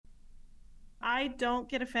I don't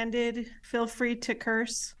get offended. Feel free to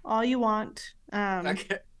curse all you want.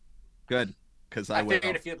 Okay. Good, because I I will.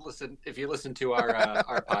 figured if you listen to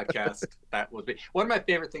our podcast, that would be one of my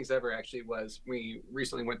favorite things ever. Actually, was we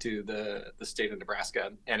recently went to the state of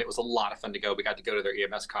Nebraska, and it was a lot of fun to go. We got to go to their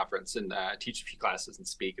EMS conference and teach a few classes and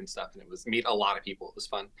speak and stuff, and it was meet a lot of people. It was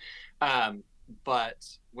fun. But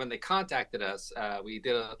when they contacted us, we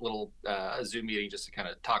did a little Zoom meeting just to kind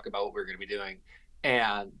of talk about what we were going to be doing,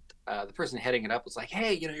 and the person heading it up was like,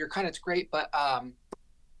 "Hey, your content's great, but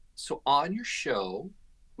so on your show,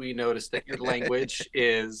 we noticed that your language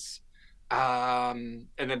is," and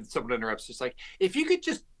then someone interrupts, just like, "If you could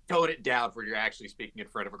just tone it down when you're actually speaking in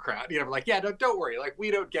front of a crowd." We're like, "Yeah, no, don't worry. Like, we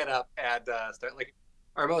don't get up and start like."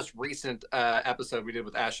 Our most recent episode we did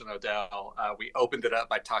with Ashlyn Odell, we opened it up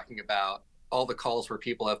by talking about all the calls where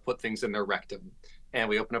people have put things in their rectum. And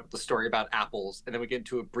we open up with the story about apples. And then we get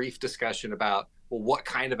into a brief discussion about, well, what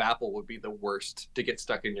kind of apple would be the worst to get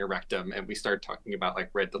stuck in your rectum? And we started talking about like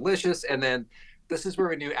Red Delicious. And then this is where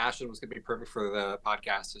we knew Ashlyn was going to be perfect for the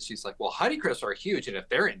podcast. And she's like, well, Honeycrisps are huge. And if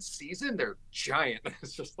they're in season, they're giant.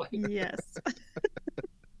 It's just like, yes.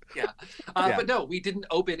 Yeah. But no, we didn't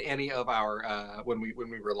open any of our, when we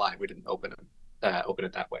were live, we didn't open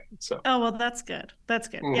it that way. So. Oh, well, that's good. That's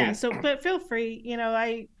good. Mm-hmm. Yeah. So, but feel free,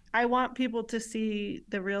 I want people to see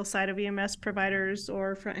the real side of EMS providers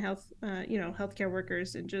or front health, healthcare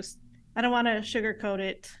workers, and just, I don't want to sugarcoat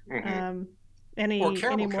it any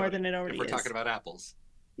more than it already is. We're talking about apples.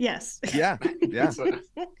 Yes. Yeah. Yeah. So,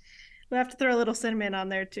 we'll have to throw a little cinnamon on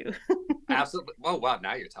there too. Absolutely. Oh, wow.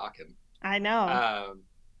 Now you're talking. I know.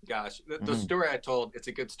 Gosh, the story I told, it's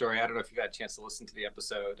a good story. I don't know if you got a chance to listen to the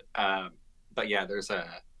episode. But yeah, there's a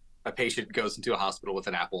patient goes into a hospital with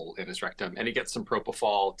an apple in his rectum, and he gets some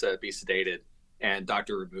propofol to be sedated, and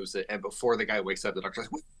doctor removes it. And before the guy wakes up, the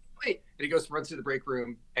doctor's like, wait. And he goes and runs through the break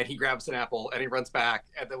room, and he grabs an apple, and he runs back.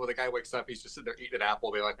 And then when the guy wakes up, he's just sitting there eating an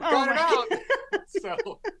apple. They're like, we got it out.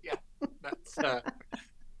 So yeah,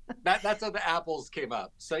 that's how the apples came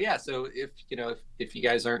up. So yeah, so if you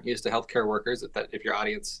guys aren't used to healthcare workers, if your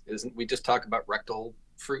audience isn't, we just talk about rectal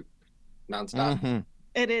fruit nonstop. Mm-hmm.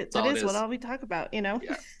 It is what all we talk about, Yeah,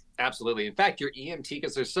 absolutely. In fact, your EMT,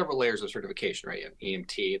 because there's several layers of certification, right? You have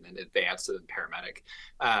EMT and then advanced and then paramedic.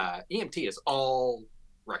 EMT is all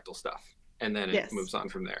rectal stuff, and then it moves on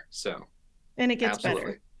from there. So, and it gets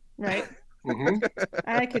better, right? Mm-hmm.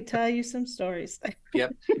 I could tell you some stories.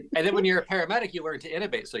 Yep. And then when you're a paramedic, you learn to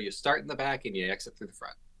intubate. So you start in the back and you exit through the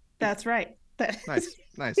front. That's right.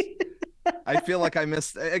 Nice. I feel like I've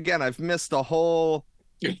missed a whole.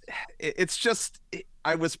 It's just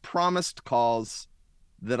I was promised calls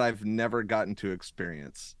that I've never gotten to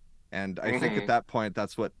experience, and I think at that point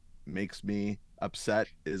that's what makes me upset,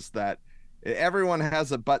 is that everyone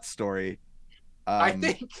has a butt story. I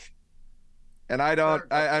think. And I don't.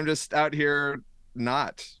 I'm just out here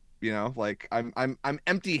not. Like I'm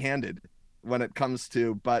empty-handed when it comes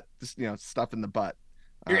to butt. Stuff in the butt.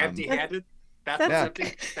 You're empty-handed. That's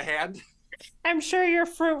empty. The hand. I'm sure you're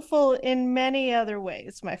fruitful in many other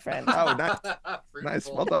ways, my friend. Oh, nice.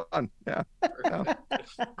 Well done. Yeah.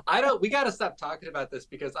 We got to stop talking about this,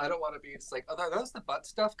 because I don't want to be. It's like, are those the butt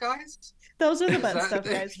stuff guys? Those are the butt stuff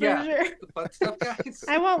guys, for sure. The butt stuff guys.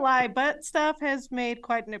 I won't lie, butt stuff has made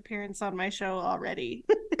quite an appearance on my show already.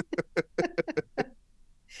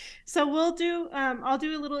 So we'll do. I'll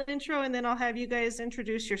do a little intro, and then I'll have you guys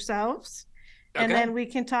introduce yourselves, and then we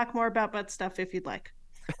can talk more about butt stuff if you'd like.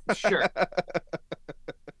 Sure.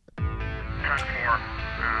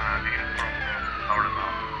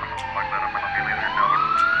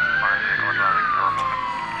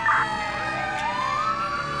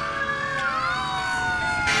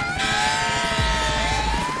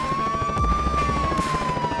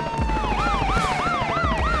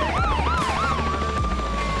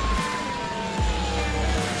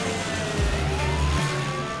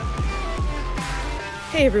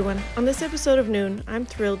 Hey everyone, on this episode of Noon, I'm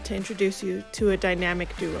thrilled to introduce you to a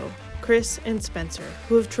dynamic duo, Chris and Spencer,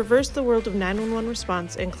 who have traversed the world of 911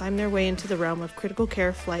 response and climbed their way into the realm of critical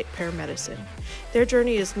care flight paramedicine. Their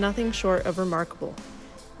journey is nothing short of remarkable.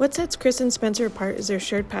 What sets Chris and Spencer apart is their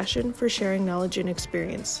shared passion for sharing knowledge and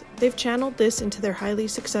experience. They've channeled this into their highly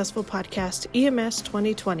successful podcast, EMS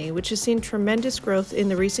 2020, which has seen tremendous growth in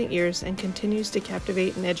the recent years and continues to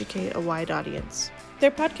captivate and educate a wide audience. Their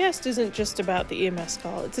podcast isn't just about the EMS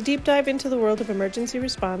call. It's a deep dive into the world of emergency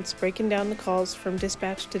response, breaking down the calls from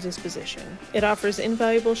dispatch to disposition. It offers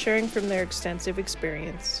invaluable sharing from their extensive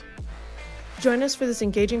experience. Join us for this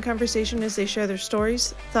engaging conversation as they share their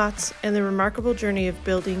stories, thoughts, and the remarkable journey of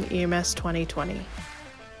building EMS 2020.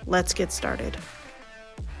 Let's get started.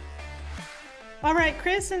 All right,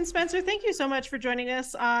 Chris and Spencer, thank you so much for joining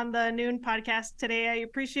us on the Noon podcast today. I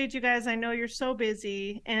appreciate you guys. I know you're so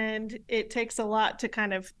busy, and it takes a lot to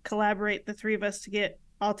kind of collaborate the three of us to get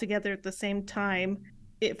all together at the same time.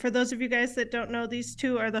 For those of you guys that don't know, these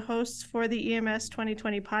two are the hosts for the EMS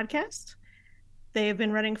 2020 podcast. They have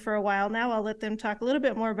been running for a while now. I'll let them talk a little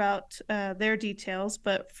bit more about their details,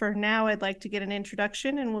 but for now, I'd like to get an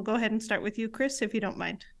introduction, and we'll go ahead and start with you, Chris, if you don't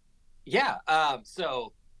mind. Yeah.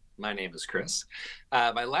 So my name is Chris.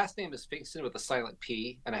 My last name is Finkston with a silent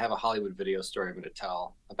P, and I have a Hollywood video story I'm going to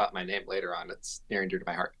tell about my name later on. It's near and dear to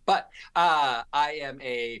my heart. But I am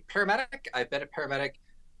a paramedic. I've been a paramedic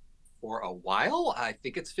for a while. I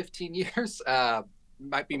think it's 15 years.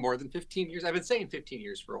 Might be more than 15 years. I've been saying 15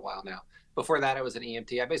 years for a while now. Before that, I was an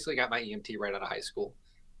EMT. I basically got my EMT right out of high school.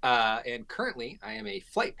 And currently, I am a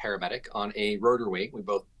flight paramedic on a rotor wing.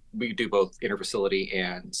 We do both interfacility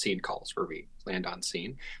and scene calls where we land on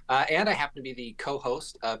scene. And I happen to be the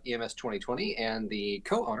co-host of EMS 2020 and the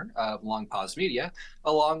co-owner of Long Pause Media,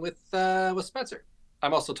 along with Spencer.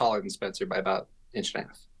 I'm also taller than Spencer by about an inch and a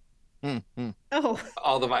half. Oh,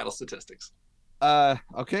 all the vital statistics.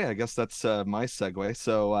 Okay, I guess that's my segue.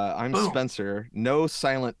 So I'm Boom. Spencer. No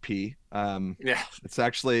silent P. Yeah. It's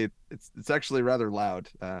actually rather loud.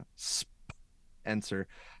 Spencer.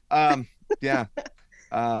 Yeah.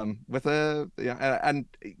 With and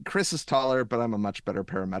Chris is taller, but I'm a much better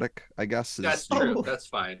paramedic, I guess. That's true. That's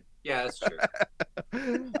fine. Yeah, that's true.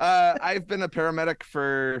 I've been a paramedic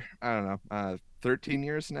for, I don't know, 13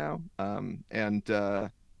 years now. And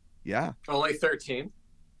yeah. Only 13.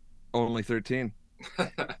 Only 13.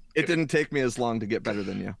 It didn't take me as long to get better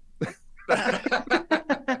than you.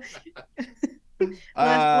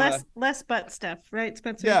 less butt stuff, right,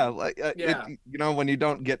 Spencer? Yeah, like Yeah. when you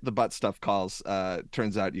don't get the butt stuff calls,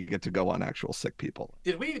 turns out you get to go on actual sick people.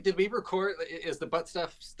 Did we record? Is the butt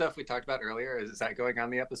stuff we talked about earlier? Is that going on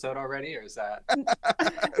the episode already, or is that?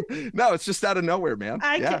 No, it's just out of nowhere, man.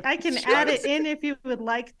 I can add it in if you would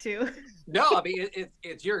like to. No, I mean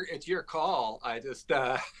it's your call. I just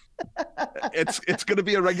It's going to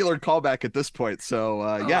be a regular callback at this point. So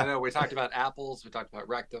yeah, I know we talked about apples. We talked about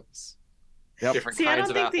rectums. Yep. Different See, I kinds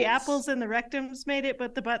don't of think the apples. apples and the rectums made it,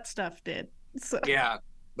 but the butt stuff did. So. Yeah,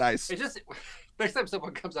 nice. it just next time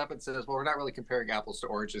someone comes up and says, "Well, we're not really comparing apples to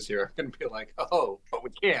oranges here," I'm gonna be like, "Oh, but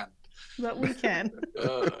we can." But we can.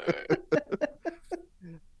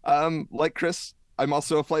 Like Chris, I'm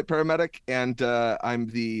also a flight paramedic, and I'm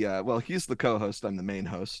the he's the co-host. I'm the main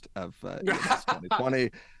host of EMS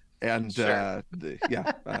 2020, and Sure.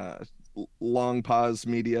 Long Pause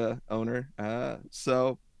Media owner.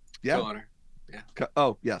 So yeah. Co-owner.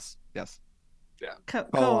 Oh yes. Yeah.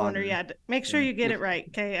 Co-owner, yeah. Make sure you get it right,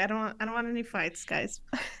 okay? I don't want any fights, guys.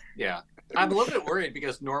 Yeah. I'm a little bit worried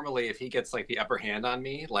because normally if he gets like the upper hand on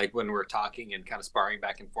me, like when we're talking and kind of sparring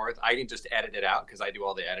back and forth, I can just edit it out because I do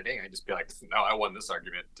all the editing. I just be like, no, I won this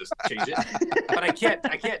argument. Just change it. But I can't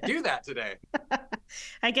do that today.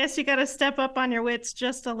 I guess you got to step up on your wits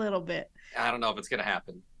just a little bit. I don't know if it's going to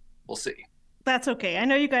happen. We'll see. That's okay. I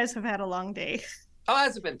know you guys have had a long day. Oh, it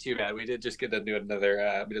hasn't been too bad. We did just get to do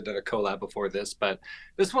another, we did another collab before this, but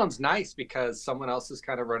this one's nice because someone else is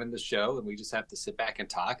kind of running the show and we just have to sit back and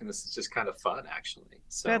talk. And this is just kind of fun, actually.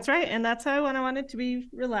 So That's right. And that's how I want it to be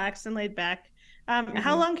relaxed and laid back.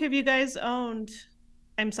 How long have you guys owned,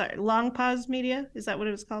 I'm sorry, Long Pause Media? Is that what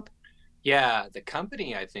it was called? Yeah, the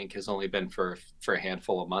company I think has only been for a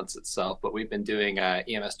handful of months itself, but we've been doing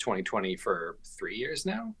EMS 2020 for 3 years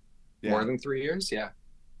now. Yeah. More than 3 years, yeah, a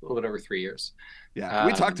little bit over 3 years. Yeah,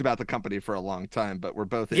 we talked about the company for a long time, but we're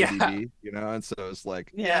both ADD, and so it's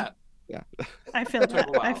like, yeah. I feel that.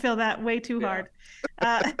 I feel that way too hard.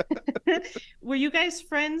 Were you guys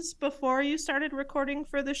friends before you started recording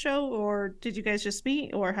for the show, or did you guys just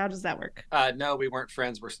meet, or how does that work? No, we weren't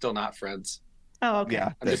friends. We're still not friends. Oh, okay.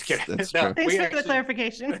 Yeah, I'm just kidding. That's No, true. Thanks for actually, the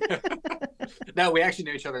clarification. No, we actually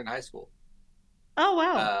knew each other in high school. Oh,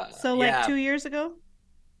 wow. So like 2 years ago?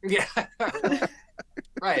 Yeah.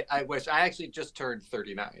 Right. I wish. I actually just turned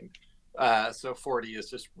 39. So 40 is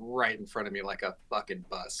just right in front of me like a fucking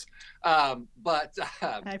bus. But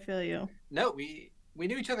I feel you. no, we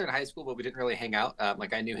knew each other in high school, but we didn't really hang out.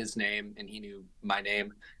 Like I knew his name and he knew my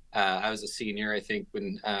name. I was a senior, I think,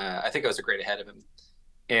 when I think I was a grade ahead of him.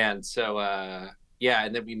 And so,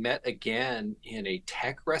 and then we met again in a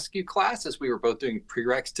tech rescue class as we were both doing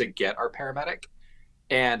prereqs to get our paramedic.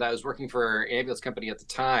 And I was working for an ambulance company at the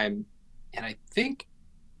time. And I think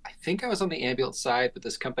I was on the ambulance side, but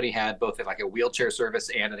this company had both like a wheelchair service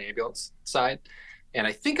and an ambulance side. And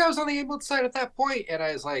I think I was on the ambulance side at that point. And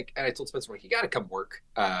I was like, and I told Spencer, like, you got to come work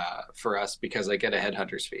for us because I get a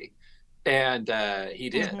headhunter's fee. And he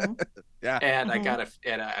did. Mhm. Yeah. And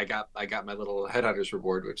Mhm. I got my little headhunters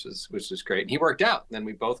reward, which was great. And he worked out. And then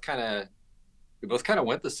we both kind of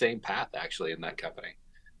went the same path actually in that company.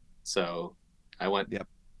 So I went Yep.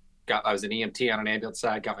 I was an EMT on an ambulance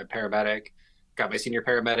side, got my paramedic, got my senior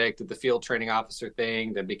paramedic, did the field training officer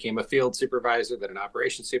thing, then became a field supervisor, then an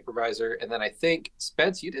operations supervisor, and then I think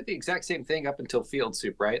Spence, you did the exact same thing up until field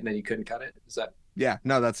soup, right? And then you couldn't cut it. Is that? Yeah.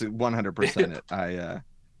 No, that's 100% it.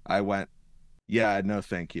 I went, yeah, no,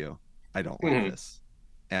 thank you. I don't like Mhm. this.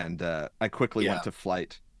 And I quickly went Yeah, to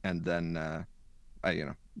flight, and then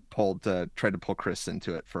I, pulled tried to pull Chris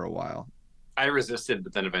into it for a while. I resisted,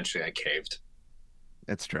 but then eventually I caved.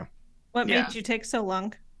 It's true. What Yeah, made you take so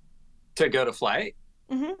long? to go to flight.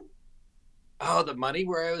 Mm-hmm. Oh, the money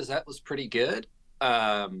where I was at was pretty good.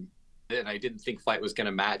 Um, and I didn't think flight was going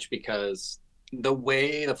to match because the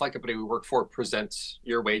way the flight company we work for presents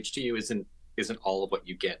your wage to you isn't all of what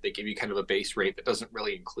you get. They give you kind of a base rate that doesn't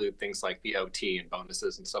really include things like the OT and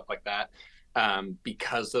bonuses and stuff like that,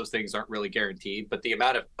 because those things aren't really guaranteed. But the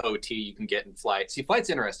amount of OT you can get in flight, see, flight's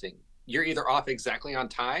interesting. You're either off exactly on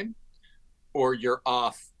time or you're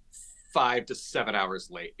off 5 to 7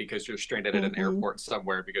 hours late because you're stranded at an Mm-hmm. airport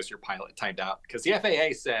somewhere because your pilot timed out. Because the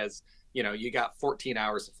FAA says, you got 14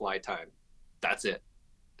 hours of flight time. That's it.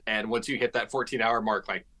 And once you hit that 14-hour mark,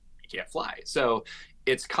 like, you can't fly. So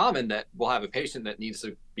it's common that we'll have a patient that needs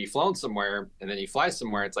to be flown somewhere and then you fly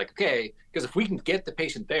somewhere. It's like, okay, because if we can get the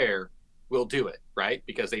patient there, we'll do it, right?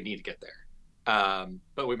 Because they need to get there.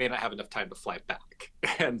 But we may not have enough time to fly back.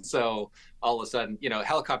 And so all of a sudden,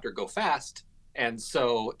 helicopter go fast. And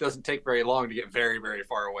so it doesn't take very long to get very, very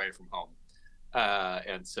far away from home.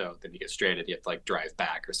 And so then you get stranded, you have to like drive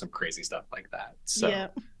back or some crazy stuff like that. Yeah. So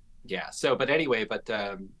yeah. So, but anyway,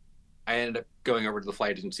 I ended up going over to the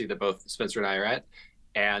flight agency that both Spencer and I are at.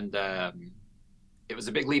 And it was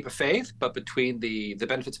a big leap of faith, but between the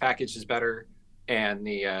benefits package is better and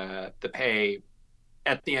the pay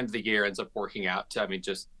at the end of the year ends up working out to, I mean,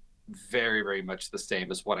 just very, very much the same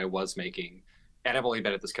as what I was making. And I've only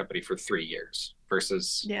been at this company for 3 years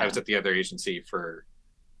versus I Yeah. was at the other agency for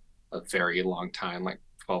a very long time, like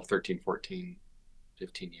 12, 13, 14,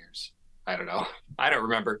 15 years. I don't know. I don't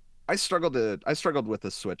remember. I struggled with the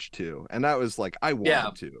switch too. And that was like I Yeah.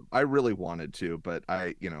 wanted to. I really wanted to, but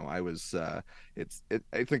I was I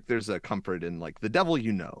think there's a comfort in like the devil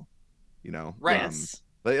you know. Right. Yes.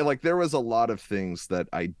 Like there was a lot of things that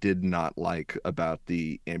I did not like about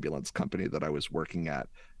the ambulance company that I was working at.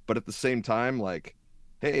 But at the same time, like,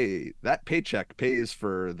 hey, that paycheck pays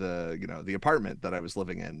for the apartment that I was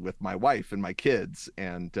living in with my wife and my kids.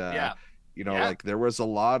 And Yeah. Yeah. like there was a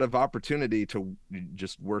lot of opportunity to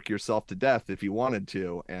just work yourself to death if you wanted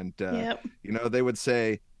to. And Yep. they would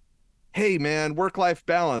say, hey man, work-life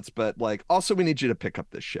balance, but like also we need you to pick up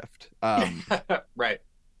this shift. Right.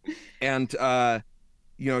 And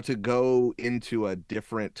to go into a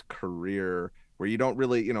different career where you don't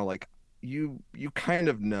really, like you kind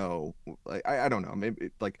of know, like I don't know, maybe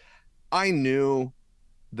like I knew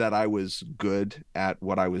that I was good at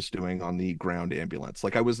what I was doing on the ground ambulance.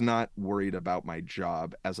 Like I was not worried about my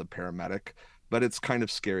job as a paramedic, but it's kind of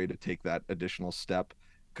scary to take that additional step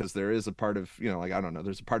because there is a part of, like I don't know,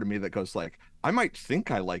 there's a part of me that goes like, I might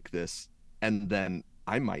think I like this and then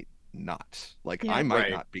I might not. Like I Yep. might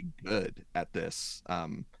Right. not be good at this.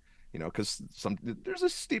 Because there's a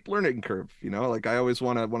steep learning curve, like I always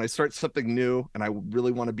want to, when I start something new and I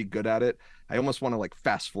really want to be good at it, I almost want to like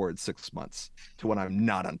fast forward 6 months to when I'm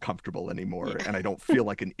not uncomfortable anymore Yeah. and I don't feel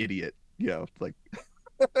like an idiot, like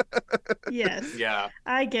Yes. Yeah.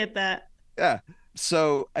 I get that. yeah.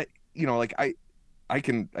 So like I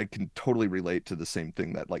can totally relate to the same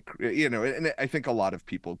thing that like and I think a lot of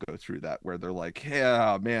people go through that where they're like,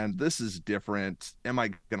 yeah, man, this is different. Am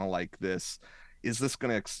I gonna like this? Is this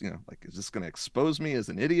gonna like is this gonna expose me as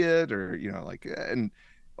an idiot or like and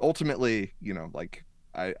ultimately like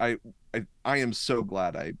I am so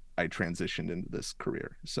glad I transitioned into this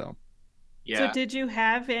career. So So Yeah. did you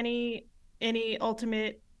have any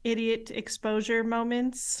ultimate idiot exposure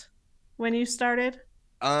moments when you started?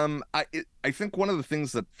 I think one of the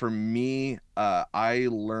things that for me I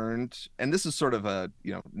learned, and this is sort of a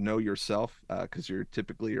know yourself because you're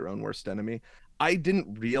typically your own worst enemy. I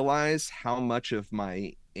didn't realize how much of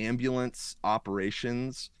my ambulance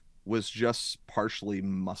operations was just partially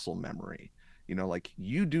muscle memory. Like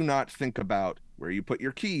you do not think about where you put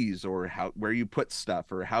your keys or where you put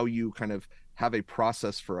stuff or how you kind of have a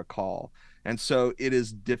process for a call. And so it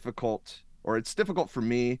is difficult, or it's difficult for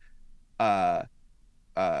me uh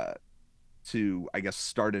uh to I guess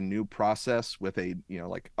start a new process with a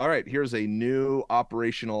like all right, here's a new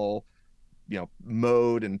operational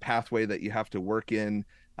mode and pathway that you have to work in.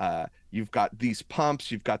 You've got these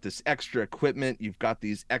pumps, you've got this extra equipment, you've got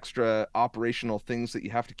these extra operational things that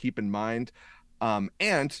you have to keep in mind.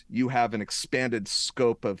 And you have an expanded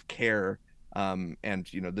scope of care, and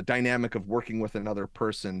the dynamic of working with another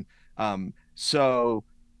person. So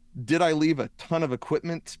did I leave a ton of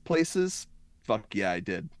equipment places? Fuck yeah, I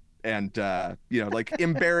did. And like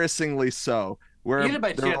embarrassingly so. Where You didn't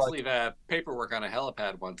by they're chance like, leave paperwork on a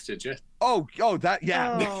helipad once, did you? oh, that,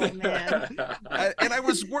 yeah. Oh man. And I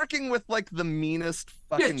was working with like the meanest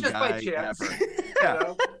fucking just by guy chance. ever. You Yeah.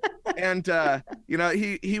 know? And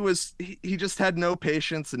he just had no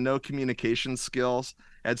patience and no communication skills.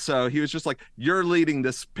 And so he was just like, "You're leading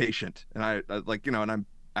this patient." And I like, and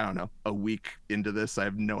I don't know, a week into this, I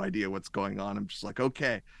have no idea what's going on. I'm just like,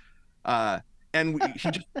 okay. And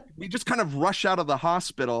we just kind of rush out of the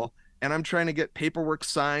hospital, and I'm trying to get paperwork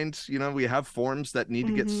signed. We have forms that need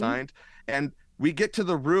to get signed, and we get to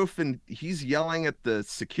the roof, and he's yelling at the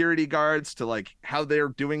security guards to like how they're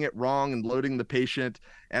doing it wrong and loading the patient.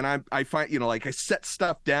 And I find, like, I set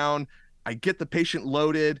stuff down, I get the patient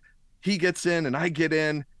loaded, he gets in and I get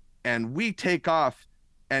in, and we take off,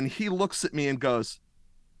 and he looks at me and goes,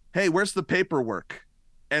 "Hey, where's the paperwork?"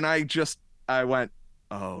 And I went,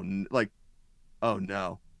 "Oh, oh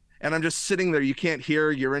no." And I'm just sitting there, you can't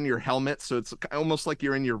hear, you're in your helmet, so it's almost like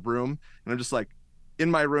you're in your room. And I'm just like in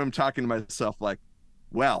my room talking to myself like,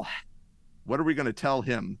 well, what are we going to tell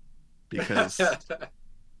him? Because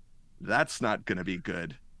that's not going to be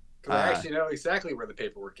good. I actually know exactly where the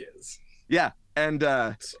paperwork is. Yeah. And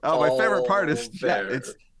my favorite part is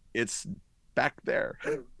it's back there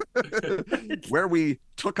where we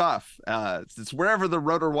took off. It's wherever the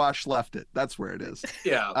rotor wash left it. That's where it is.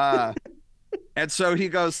 Yeah. And so he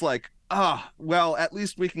goes like, "Oh, well, at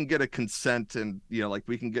least we can get a consent, and like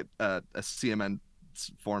we can get a CMN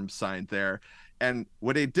form signed there." And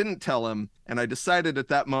what I didn't tell him, and I decided at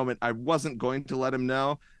that moment I wasn't going to let him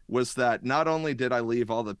know, was that not only did I leave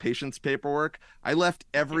all the patient's paperwork, I left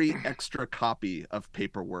every extra copy of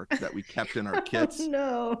paperwork that we kept in our kits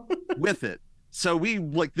with it. So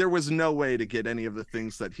there was no way to get any of the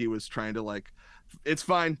things that he was trying to like, "It's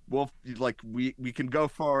fine, we'll we can go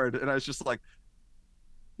forward." And I was just like,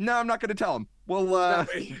 "No, I'm not going to tell him. We'll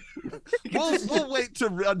wait to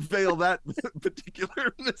unveil that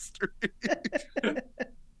particular mystery."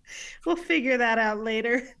 We'll figure that out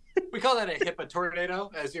later. We call that a HIPAA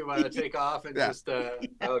tornado as you take off and just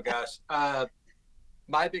oh gosh.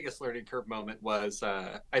 My biggest learning curve moment was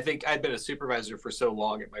I think I'd been a supervisor for so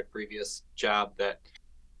long at my previous job that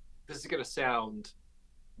this is going to sound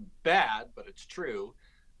bad, but it's true.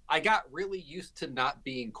 I got really used to not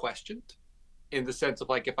being questioned, in the sense of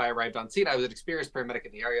like, if I arrived on scene, I was an experienced paramedic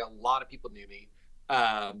in the area. A lot of people knew me.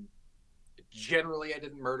 Generally, I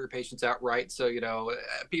didn't murder patients outright. So,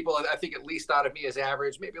 people, I think, at least thought of me as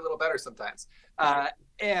average, maybe a little better sometimes.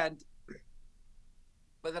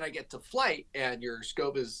 But then I get to flight and your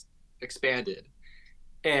scope is expanded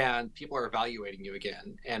and people are evaluating you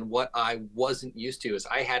again. And what I wasn't used to is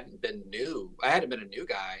I hadn't been a new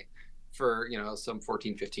guy for, some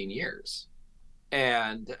 14, 15 years.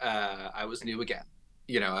 And I was new again,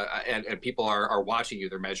 and people are watching you,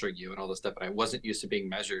 they're measuring you and all this stuff. And I wasn't used to being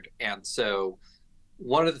measured. And so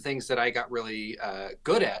one of the things that I got really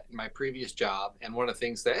good at in my previous job, and one of the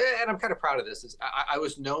things that, and I'm kind of proud of this, is I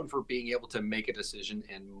was known for being able to make a decision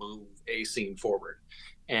and move a scene forward.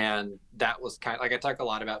 And that was kind of like, I talk a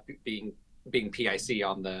lot about being PIC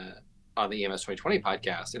on the EMS 2020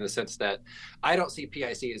 podcast, in the sense that I don't see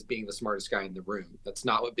PIC as being the smartest guy in the room. That's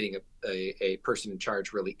not what being a person in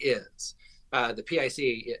charge really is. The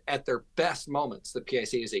PIC, at their best moments, the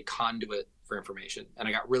PIC is a conduit for information. And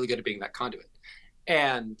I got really good at being that conduit.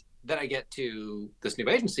 And then I get to this new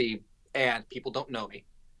agency and people don't know me.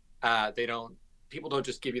 People don't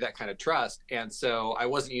just give you that kind of trust. And so I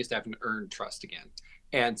wasn't used to having to earn trust again.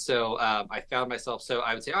 And so I found myself, so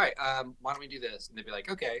I would say, "All right, why don't we do this?" And they'd be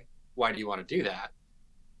like, "Okay, why do you want to do that?"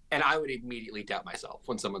 And I would immediately doubt myself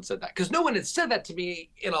when someone said that, because no one had said that to me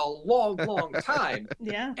in a long, long time.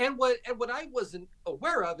 Yeah. And what I wasn't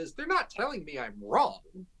aware of is they're not telling me I'm wrong.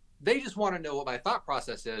 They just want to know what my thought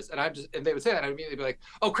process is. And and they would say that, and I'd immediately be like,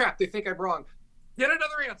 "Oh crap, they think I'm wrong. Get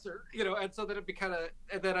another answer," and so then it'd be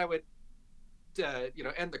and then I would,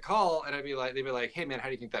 end the call, and they'd be like, "Hey man, how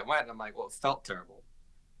do you think that went?" And I'm like, "Well, it felt terrible."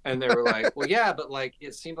 And they were like, "Well, yeah, but like,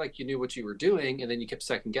 it seemed like you knew what you were doing, and then you kept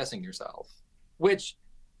second guessing yourself," which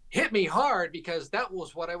hit me hard, because that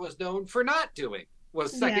was what I was known for not doing.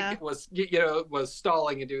 Was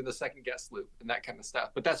stalling and doing the second guess loop and that kind of stuff.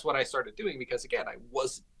 But that's what I started doing, because again, I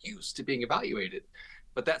wasn't used to being evaluated.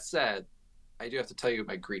 But that said, I do have to tell you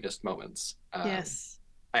my greenest moments. Yes.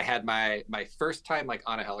 I had my first time like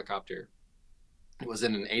on a helicopter. It was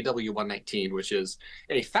in an AW119, which is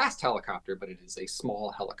a fast helicopter, but it is a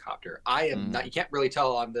small helicopter. I am not. You can't really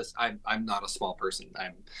tell on this. I'm not a small person.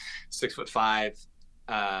 I'm 6'5",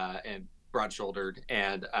 and broad-shouldered,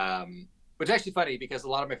 and which is actually funny because a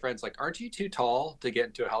lot of my friends like, aren't you too tall to get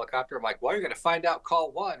into a helicopter? I'm like, well, you're going to find out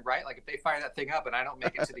call one, right? Like if they fire that thing up and I don't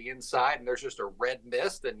make it to the inside and there's just a red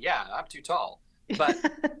mist, then yeah, I'm too tall. But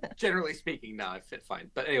generally speaking, no, I fit fine.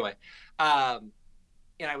 But anyway,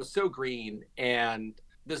 and I was so green, and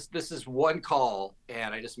this is one call,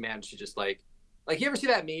 and I just managed to just like you ever see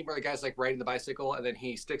that meme where the guy's like riding the bicycle and then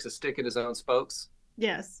he sticks a stick in his own spokes?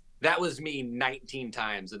 Yes. That was me 19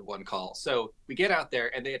 times in one call. So we get out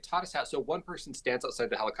there, and they had taught us how. So one person stands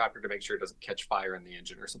outside the helicopter to make sure it doesn't catch fire in the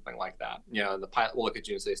engine or something like that. You know, and the pilot will look at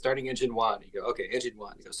you and say, starting engine 1. You go, okay, engine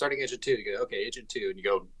 1. You go, starting engine 2. You go, okay, engine 2. And you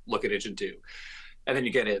go, look at engine 2. And then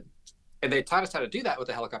you get in. And they taught us how to do that with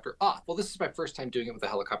the helicopter off. Well, this is my first time doing it with the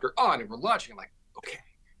helicopter on, and we're launching. I'm like, okay,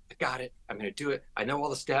 I got it. I'm going to do it. I know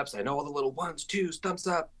all the steps. I know all the little 1s, 2s, thumbs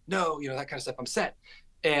up, no, you know, that kind of stuff. I'm set.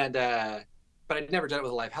 And, but I'd never done it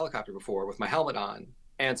with a live helicopter before with my helmet on.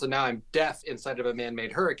 And so now I'm deaf inside of a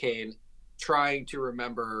man-made hurricane trying to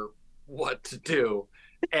remember what to do.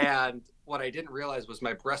 And what I didn't realize was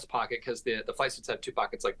my breast pocket, because the flight suits have 2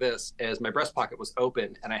 pockets like this, as my breast pocket was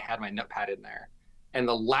open and I had my notepad in there. And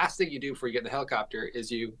the last thing you do before you get in the helicopter is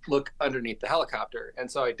you look underneath the helicopter. And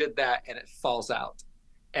so I did that, and it falls out.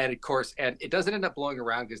 And of course, and it doesn't end up blowing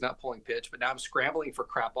around because it's not pulling pitch, but now I'm scrambling for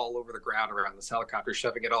crap all over the ground around this helicopter,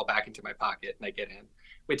 shoving it all back into my pocket, and I get in.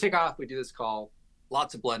 We take off, we do this call,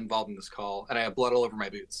 lots of blood involved in this call, and I have blood all over my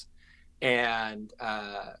boots. And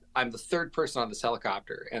I'm the 3rd person on this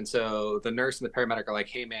helicopter. And so the nurse and the paramedic are like,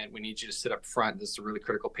 hey man, we need you to sit up front. This is a really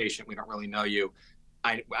critical patient. We don't really know you.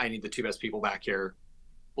 I need the 2 best people back here.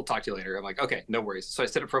 We'll talk to you later. I'm like, okay, no worries. So I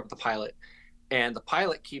sit up front with the pilot, and the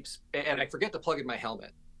pilot keeps, and I forget to plug in my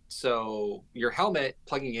helmet. So your helmet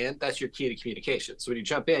plugging in, that's your key to communication. So when you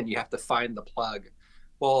jump in, you have to find the plug.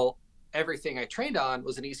 Well, everything I trained on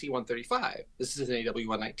was an EC-135. This is an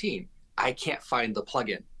AW-119. I can't find the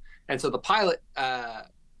plug-in. And so the pilot,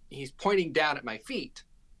 he's pointing down at my feet,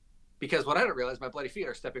 because what I don't realize, my bloody feet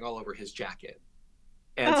are stepping all over his jacket.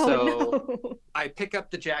 And no. I pick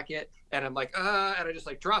up the jacket, and I'm like, and I just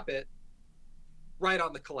like drop it right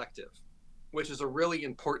on the collective, which is a really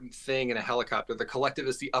important thing in a helicopter. The collective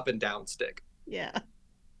is the up and down stick. Yeah.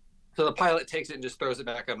 So the pilot takes it and just throws it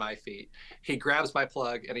back on my feet. He grabs my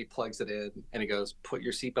plug and he plugs it in, and he goes, put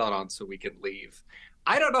your seatbelt on so we can leave.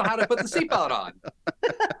 I don't know how to put the seatbelt on.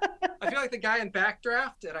 I feel like the guy in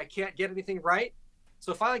backdraft, and I can't get anything right.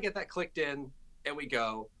 So finally get that clicked in, and we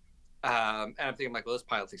go. And I'm thinking, like, well, this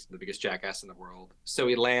pilot thinks I'm the biggest jackass in the world. So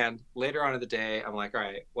we land later on in the day. I'm like, all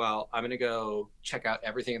right, well, I'm going to go check out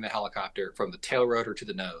everything in the helicopter from the tail rotor to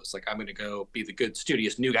the nose. Like, I'm going to go be the good,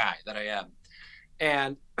 studious new guy that I am.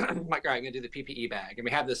 And I'm like, all right, I'm going to do the PPE bag. And we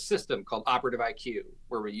have this system called Operative IQ,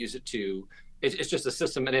 where we use it to, it's just a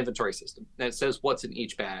system, an inventory system. And it says what's in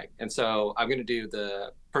each bag. And so I'm going to do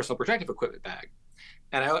the personal protective equipment bag.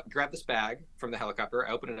 And I grab this bag from the helicopter.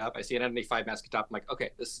 I open it up. I see an N95 mask at top. I'm like, okay,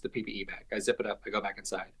 this is the PPE bag. I zip it up. I go back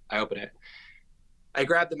inside. I open it. I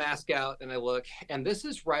grab the mask out and I look. And this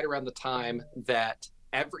is right around the time that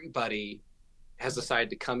everybody has decided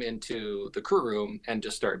to come into the crew room and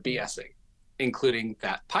just start BSing, including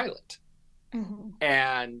that pilot. Mm-hmm.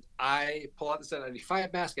 And I pull out this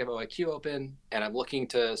N95 mask. I have OIQ open, and I'm looking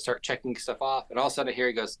to start checking stuff off. And all of a sudden I hear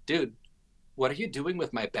he goes, dude, what are you doing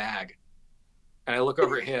with my bag? And I look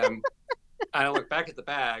over at him, and I look back at the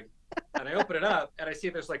bag, and I open it up, and I see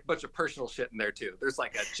there's like a bunch of personal shit in there too. There's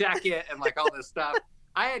like a jacket and like all this stuff.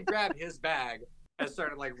 I had grabbed his bag and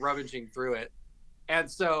started like rummaging through it. And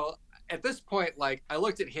so at this point, like I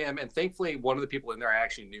looked at him, and thankfully one of the people in there I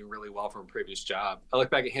actually knew really well from a previous job. I look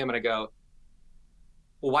back at him and I go,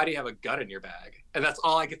 well, why do you have a gun in your bag? And that's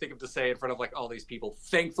all I could think of to say in front of like all these people.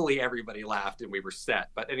 Thankfully, everybody laughed and we were set.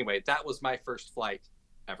 But anyway, that was my first flight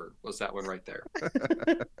ever, was that one right there.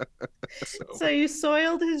 So you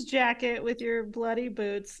soiled his jacket with your bloody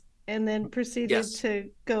boots and then proceeded to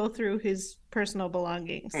go through his personal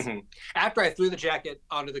belongings. Mm-hmm. After I threw the jacket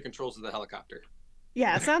onto the controls of the helicopter.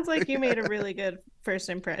 Yeah, sounds like you made a really good first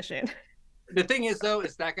impression. The thing is, though,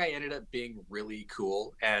 is that guy ended up being really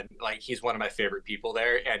cool, and like he's one of my favorite people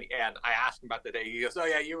there. And I asked him about the day. He goes, "Oh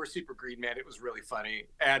yeah, you were super green, man. It was really funny."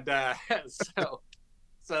 And so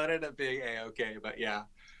it ended up being a-okay. But yeah,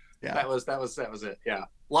 that was it. Yeah,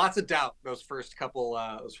 lots of doubt those first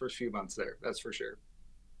few months there. That's for sure.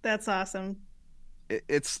 That's awesome.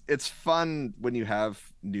 it's fun when you have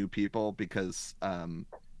new people because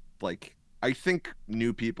like I think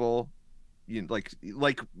new people, you know,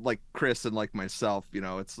 like Chris and like myself, you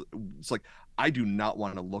know, it's like I do not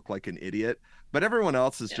want to look like an idiot, but everyone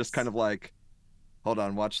else is just kind Yes. of like, hold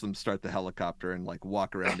on, watch them start the helicopter and like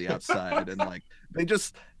walk around the outside and like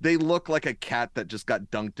they look like a cat that just got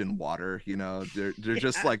dunked in water, you know. They're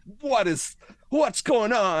just Yeah. like, what's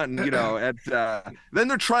going on, you know. And then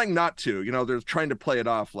they're trying not to, you know, they're trying to play it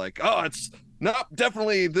off like, oh, it's no,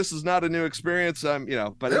 definitely this is not a new experience, you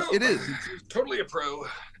know, but No, it is. totally a pro.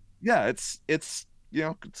 Yeah, it's you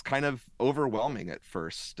know, it's kind of overwhelming at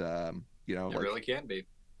first, you know, It like really can be.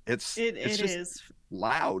 it's It just is.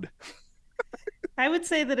 loud. I would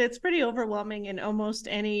say that it's pretty overwhelming in almost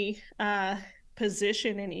any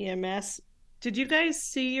position in EMS. Did you guys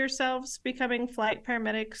see yourselves becoming flight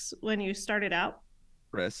paramedics when you started out?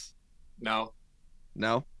 Chris, No.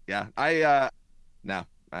 no, yeah, no,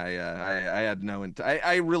 I had no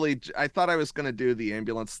I really I thought I was gonna do the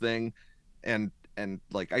ambulance thing, and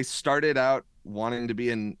like I started out wanting to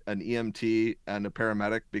be an EMT and a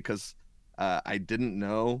paramedic because I didn't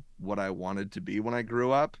know what I wanted to be when I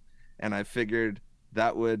grew up, and I figured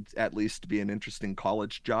that would at least be an interesting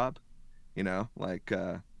college job, you know, like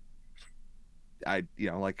I, you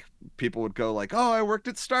know, like people would go like, oh, I worked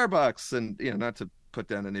at Starbucks, and you know, not to put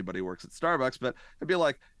down anybody who works at Starbucks, but I'd be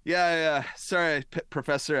like, yeah, sorry,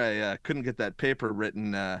 professor, I couldn't get that paper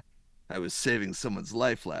written. I was saving someone's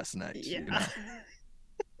life last night, you Yeah.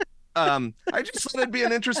 know. I just thought it'd be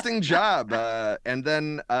an interesting job, and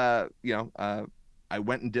then you know, I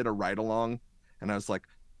went and did a ride along, and I was like,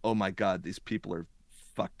 oh my god, these people are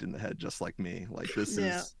fucked in the head just like me. Like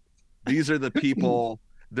Yeah. these are the people.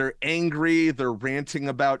 They're angry, they're ranting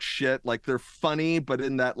about shit, like they're funny, but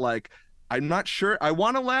in that like, I'm not sure, I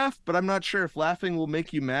want to laugh, but I'm not sure if laughing will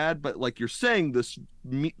make you mad, but like you're saying this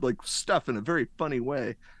like stuff in a very funny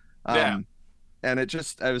way. Yeah. And it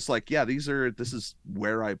just, I was like, yeah, this is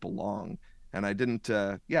where I belong. And I didn't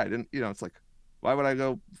yeah, I didn't, you know, it's like, why would I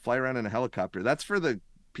go fly around in a helicopter? That's for the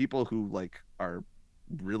people who like are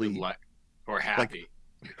really Like, or like, happy.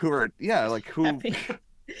 who are, yeah, like Happy.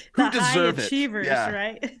 who The high deserve it. achievers, Yeah.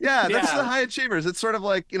 right? Yeah, that's the Yeah. high achievers. It's sort of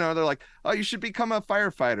like, you know, they're like, oh, you should become a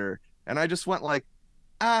firefighter. And I just went like,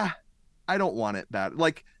 ah, I don't want it that.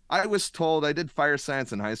 Like, I was told, I did fire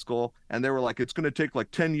science in high school, and they were like, it's going to take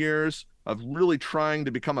like 10 years of really trying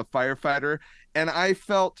to become a firefighter. And I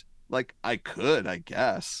felt like I could, I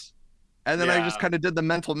guess. And then I just Yeah. kind of did the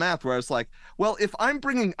mental math where I was like, well, if I'm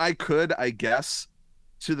bringing I could, I guess,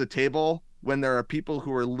 to the table when there are people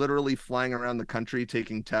who are literally flying around the country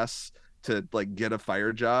taking tests to like get a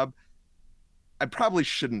fire job, I probably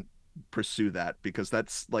shouldn't pursue that because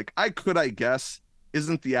that's like I could, I guess,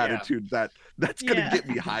 isn't the Yeah. attitude that's gonna Yeah. get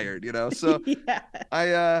me hired, you know. So Yeah.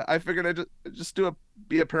 I figured I'd just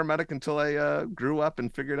be a paramedic until I grew up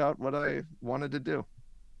and figured out what I wanted to do.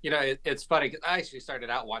 You know, it's funny because I actually started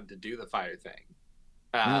out wanting to do the fire thing.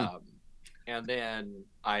 Mm. And then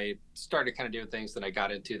I started kind of doing things. Then I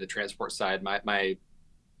got into the transport side. My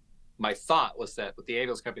thought was that with the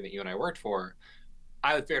ambulance company that you and I worked for,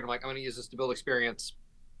 I would figure I'm like, I'm going to use this to build experience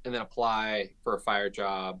and then apply for a fire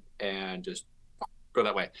job and just go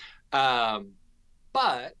that way.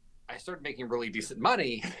 But I started making really decent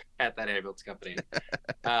money at that ambulance company.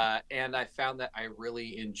 And I found that I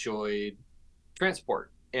really enjoyed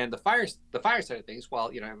transport and the fire side of things.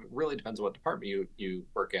 Well, you know, it really depends on what department you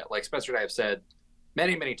work at. Like Spencer and I have said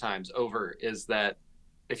many times over, is that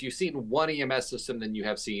if you've seen one EMS system, then you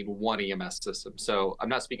have seen one EMS system. So I'm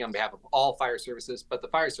not speaking on behalf of all fire services, but the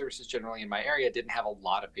fire services generally in my area didn't have a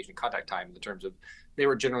lot of patient contact time in the terms of they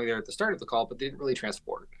were generally there at the start of the call, but they didn't really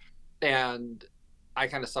transport. And I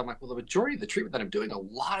kind of saw, I'm like, well, the majority of the treatment that I'm doing, a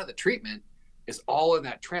lot of the treatment is all in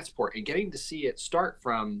that transport and getting to see it start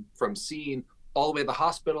from seeing all the way to the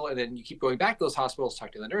hospital. And then you keep going back to those hospitals,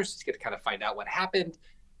 talk to the nurses, get to kind of find out what happened.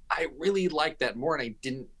 I really liked that more. And I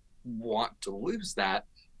didn't want to lose that.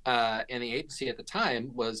 And the agency at the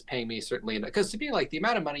time was paying me certainly, because to be like, the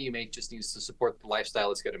amount of money you make just needs to support the lifestyle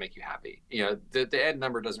that's going to make you happy. You know, the end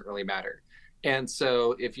number doesn't really matter. And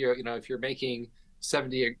so if you're making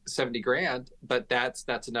 70 grand, but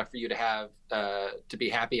that's enough for you to have to be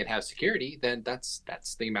happy and have security, then that's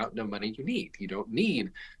the amount of money you need. You don't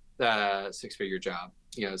need six-figure job,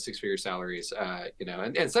 you know, six-figure salaries, you know,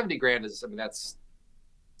 and 70 grand is, I mean, that's,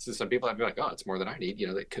 so some people have been like, oh, it's more than I need, you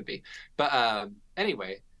know, that could be. But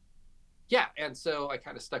anyway, yeah. And so I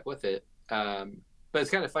kind of stuck with it. But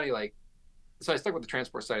it's kind of funny, like, so I stuck with the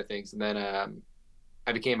transport side of things. And then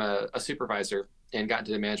I became a supervisor and got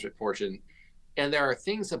into the management portion. And there are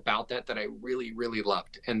things about that that I really, really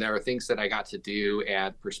loved. And there are things that I got to do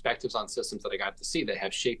and perspectives on systems that I got to see that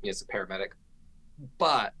have shaped me as a paramedic.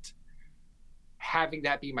 But having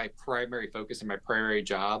that be my primary focus and my primary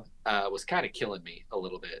job was kind of killing me a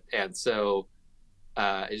little bit. And so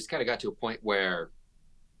it just kind of got to a point where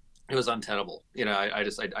it was untenable. I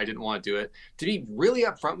didn't want to do it. To be really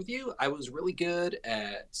upfront with you, I was really good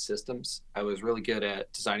at systems. I was really good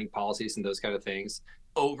at designing policies and those kind of things.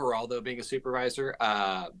 Overall, though, being a supervisor,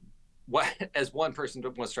 as one person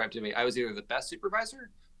once described to me, I was either the best supervisor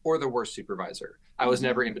or the worst supervisor. I was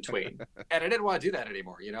never in between, and I didn't want to do that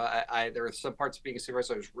anymore. There were some parts of being a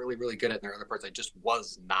supervisor I was really, really good at, and there were other parts I just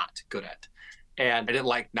was not good at, and I didn't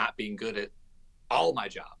like not being good at all my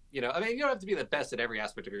job. You don't have to be the best at every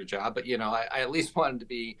aspect of your job, but I at least wanted to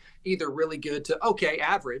be either really good to okay,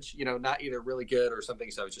 average. Not either really good or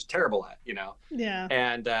something so I was just terrible at. Yeah.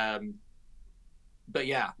 And but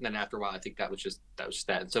yeah, and then after a while, I think that was just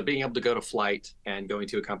that. And so being able to go to Flight and going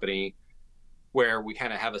to a company where we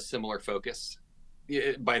kind of have a similar focus.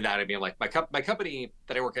 By that I mean like my company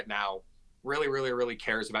that I work at now really, really, really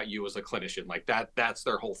cares about you as a clinician. Like that's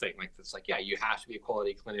their whole thing. Like it's like, yeah, you have to be a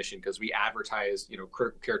quality clinician because we advertise,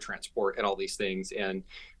 critical care transport and all these things. And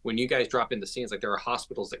when you guys drop into scenes, like there are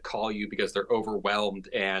hospitals that call you because they're overwhelmed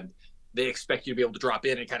and they expect you to be able to drop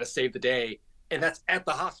in and kind of save the day. And that's at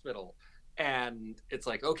the hospital. And it's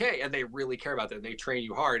like, okay. And they really care about that. And they train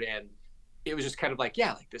you hard. And it was just kind of like,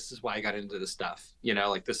 yeah, like this is why I got into this stuff,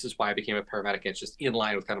 like this is why I became a paramedic. And it's just in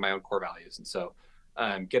line with kind of my own core values. And so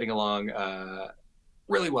I'm getting along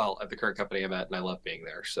really well at the current company I'm at, and I love being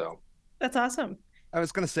there. So that's awesome. I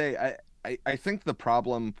was going to say, I think the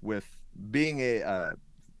problem with being a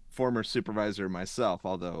former supervisor myself,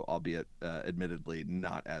 although albeit admittedly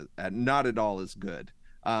not at all as good.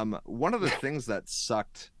 One of the things that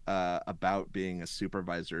sucked about being a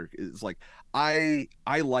supervisor is like I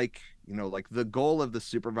like like the goal of the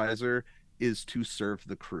supervisor is to serve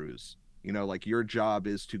the crews. Like your job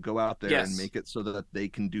is to go out there and make it so that they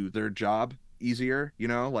can do their job easier.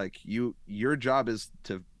 Like your job is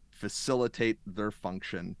to facilitate their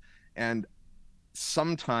function, and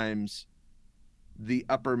sometimes the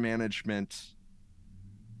upper management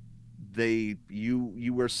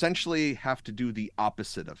you essentially have to do the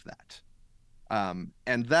opposite of that,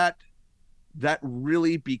 and that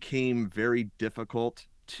really became very difficult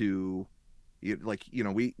to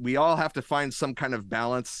we all have to find some kind of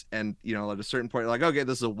balance, and at a certain point like, okay,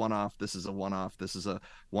 this is a one-off, this is a one-off, this is a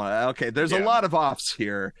one, okay, there's a lot of offs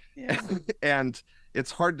here. And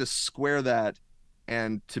it's hard to square that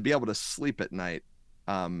and to be able to sleep at night,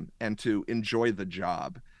 and to enjoy the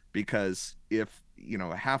job, because if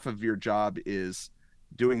half of your job is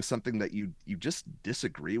doing something that you just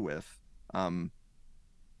disagree with, then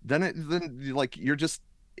like you just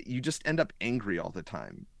end up angry all the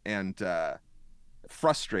time and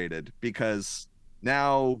frustrated, because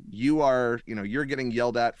now you are you're getting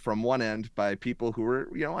yelled at from one end by people who are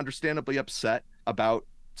understandably upset about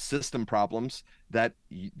system problems that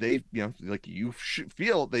they like you should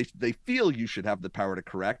feel they feel you should have the power to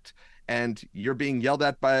correct, and you're being yelled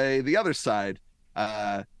at by the other side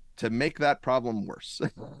to make that problem worse.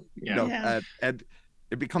 And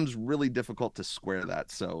it becomes really difficult to square that.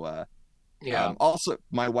 So also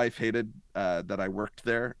my wife hated that I worked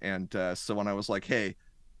there, and so when I was like, hey,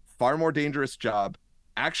 far more dangerous job,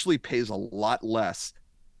 actually pays a lot less,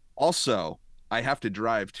 also I have to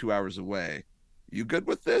drive 2 hours away, you good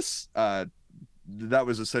with this? That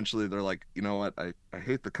was essentially, they're like, you know what, I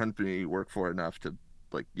hate the company you work for enough to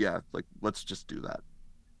like, yeah, like let's just do that.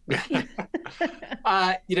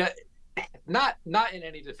 Not in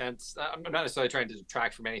any defense, I'm not necessarily trying to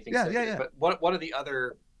detract from anything, but one of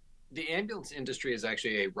the ambulance industry is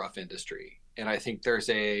actually a rough industry, and I think there's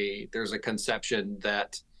a conception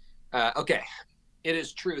that it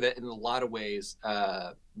is true that in a lot of ways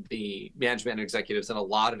the management and executives in a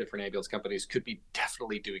lot of different ambulance companies could be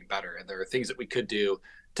definitely doing better, and there are things that we could do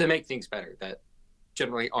to make things better that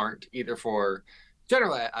generally aren't, either for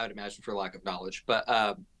generally I would imagine for lack of knowledge. But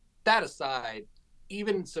that aside,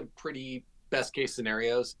 even in some pretty best case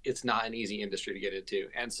scenarios, it's not an easy industry to get into,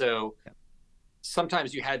 and so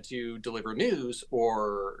sometimes you had to deliver news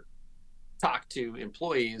or talk to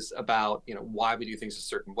employees about why we do things a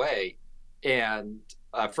certain way. And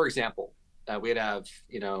for example, we'd have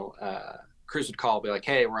crews would call, be like,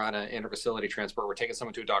 hey, we're on an inter-facility transport, we're taking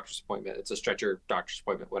someone to a doctor's appointment, it's a stretcher doctor's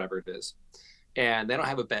appointment, whatever it is, and they don't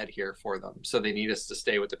have a bed here for them, so they need us to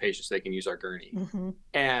stay with the patient so they can use our gurney.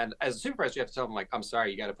 And as a supervisor, you have to tell them, like, I'm sorry,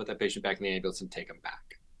 you got to put that patient back in the ambulance and take them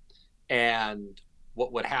back. And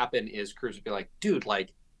what would happen is crews would be like, dude,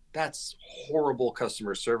 like, that's horrible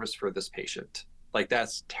customer service for this patient. Like,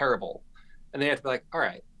 that's terrible. And they have to be like, all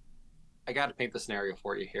right, I got to paint the scenario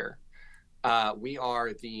for you here. We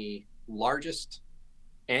are the largest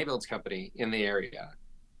ambulance company in the area.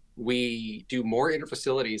 We do more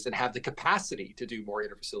interfacilities and have the capacity to do more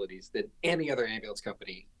interfacilities than any other ambulance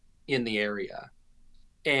company in the area.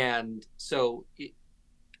 And so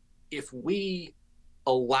if we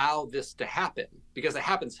allow this to happen, because it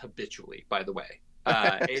happens habitually, by the way,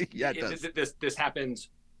 this happens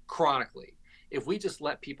chronically. If we just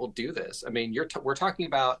let people do this, I mean, we're talking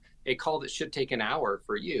about a call that should take an hour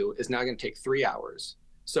for you is now going to take 3 hours.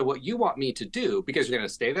 So what you want me to do, because you're going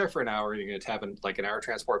to stay there for an hour, you're going to have like an hour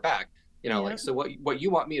transport back, like, so what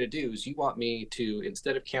you want me to do is you want me to,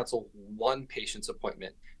 instead of cancel one patient's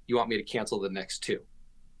appointment, you want me to cancel the next 2.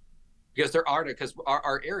 Because because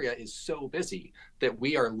our area is so busy that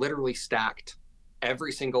we are literally stacked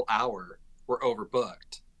every single hour. We're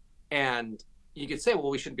overbooked. And you could say, well,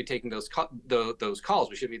 we shouldn't be taking those calls.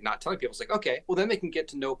 We should be not telling people. It's like, okay, well, then they can get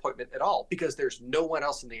to no appointment at all because there's no one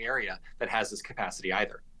else in the area that has this capacity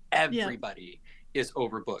either. Everybody is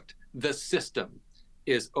overbooked. The system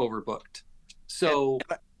is overbooked. So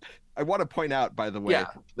I want to point out, by the way,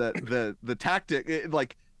 the tactic,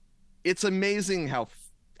 like, it's amazing how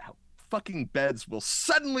fucking beds will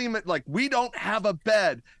suddenly, like, we don't have a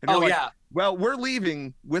bed. And well, we're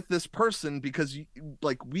leaving with this person because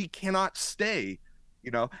like we cannot stay,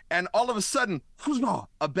 and all of a sudden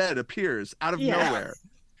a bed appears out of nowhere.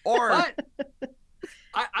 Or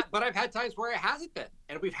but I've had times where it hasn't been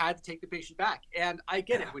and we've had to take the patient back. And I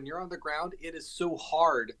get it. When you're on the ground, it is so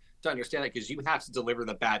hard to understand that because you have to deliver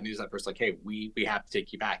the bad news at first, like, hey, we have to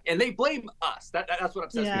take you back. And they blame us. That's what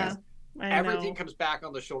upsets me. Everything comes back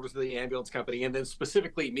on the shoulders of the ambulance company, and then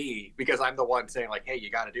specifically me, because I'm the one saying, like, hey, you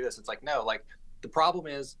got to do this. It's like, no, like, the problem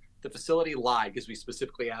is the facility lied because we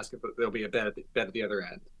specifically asked if there'll be a bed at the other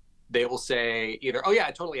end. They will say either, oh yeah,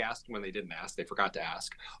 I totally asked, when they didn't ask, they forgot to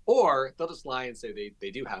ask, or they'll just lie and say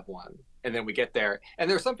they do have one, and then we get there. And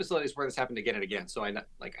there are some facilities where this happened again and again. So I know,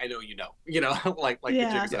 like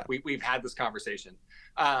we've had this conversation,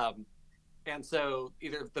 and so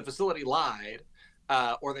either the facility lied.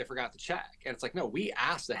 Or they forgot to check. And it's like, no, we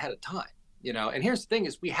asked ahead of time, and here's the thing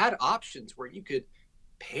is we had options where you could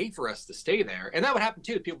pay for us to stay there. And that would happen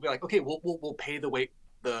too. People would be like, okay, we'll pay the wait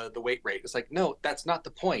rate. It's like, no, that's not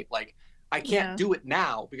the point. Like, I can't do it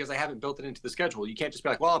now because I haven't built it into the schedule. You can't just be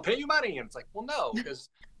like, well, I'll pay you money. And it's like, well, no,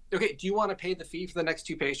 because, okay, do you want to pay the fee for the next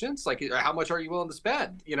 2 patients? Like, how much are you willing to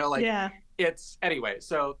spend? It's anyway,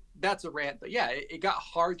 so that's a rant. But yeah, it got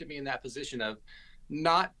hard to be in that position of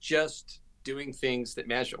not just doing things that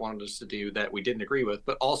management wanted us to do that we didn't agree with,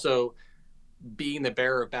 but also being the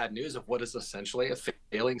bearer of bad news of what is essentially a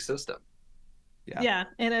failing system. And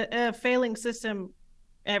a failing system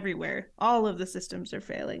everywhere. All of the systems are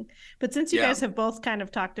failing. But since you guys have both kind of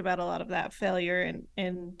talked about a lot of that failure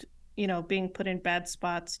and being put in bad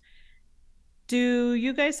spots, do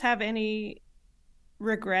you guys have any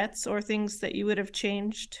regrets or things that you would have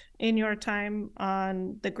changed in your time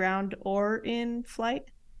on the ground or in flight?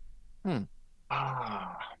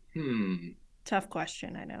 Tough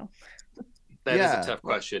question, I know. That is a tough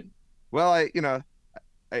question. Well,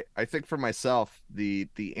 I think for myself, the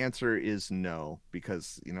answer is no,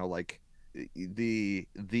 because like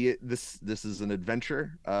this is an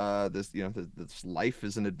adventure. This life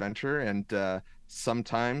is an adventure, and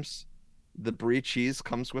sometimes the brie cheese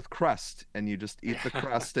comes with crust, and you just eat the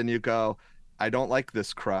crust, and you go, I don't like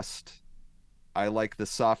this crust. I like the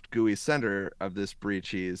soft, gooey center of this brie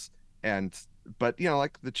cheese. But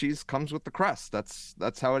like the cheese comes with the crust.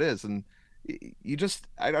 That's how it is. And you just,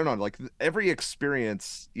 I don't know, like every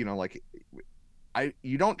experience, like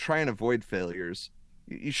you don't try and avoid failures.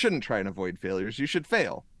 You shouldn't try and avoid failures. You should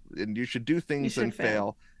fail, and you should do things and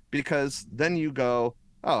fail, because then you go,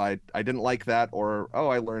 oh, I didn't like that, or oh,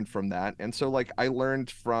 I learned from that. And so, like, I learned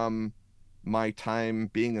from my time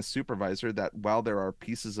being a supervisor that while there are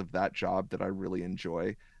pieces of that job that I really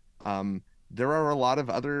enjoy, there are a lot of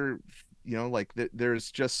other, like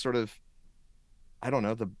there's just sort of, I don't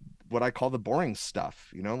know, what I call the boring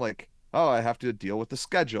stuff, like, oh, I have to deal with the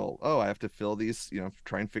schedule. Oh, I have to fill these,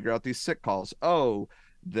 try and figure out these sick calls. Oh,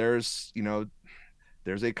 there's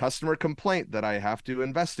a customer complaint that I have to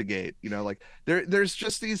investigate, like there's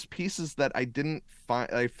just these pieces that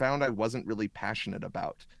I found I wasn't really passionate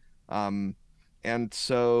about. And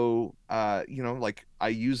so, like I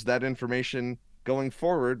use that information going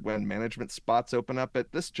forward when management spots open up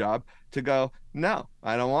at this job to go, no,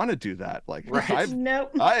 I don't want to do that. Like,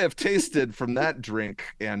 I have tasted from that drink,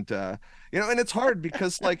 and and it's hard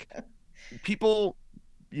because like people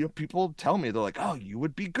people tell me, they're like, oh, you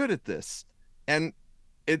would be good at this. And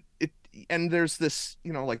it and there's this,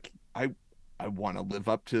 like, I want to live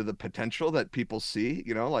up to the potential that people see,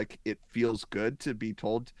 like it feels good to be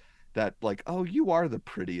told that, like, oh, you are the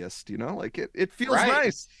prettiest, like it feels Right.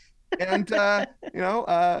 nice. And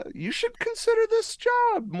you should consider this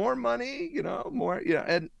job, more money, more,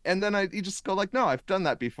 and then you just go like, no, I've done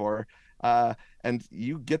that before. And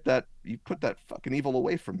you put that fucking evil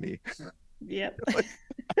away from me. Yep.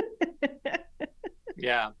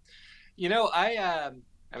 Yeah.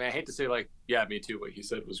 I mean, I hate to say, like, yeah, me too, what he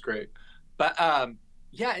said was great. But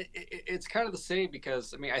yeah, it's kind of the same,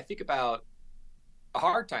 because I mean, I think about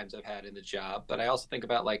hard times I've had in the job, but I also think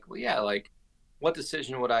about, like, well, yeah, like, what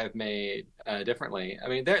decision would I have made differently? I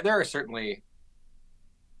mean, there are certainly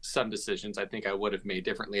some decisions I think I would have made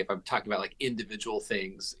differently if I'm talking about like individual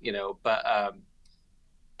things, but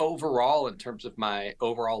overall, in terms of my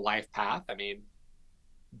overall life path, I mean,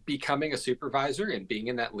 becoming a supervisor and being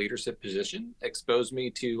in that leadership position exposed me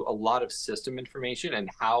to a lot of system information and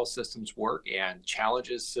how systems work and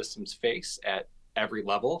challenges systems face at every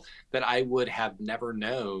level that I would have never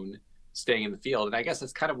known staying in the field. And I guess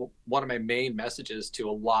that's kind of one of my main messages to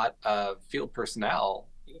a lot of field personnel.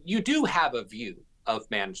 You do have a view of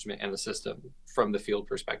management and the system from the field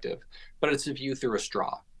perspective, but it's a view through a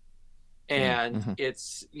straw. And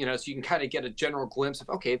it's, so you can kind of get a general glimpse of,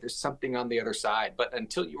 okay, there's something on the other side. But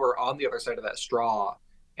until you are on the other side of that straw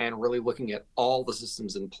and really looking at all the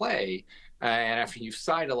systems in play, and after you've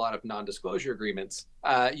signed a lot of non-disclosure agreements,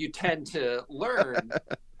 you tend to learn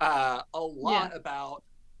a lot about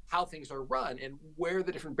how things are run and where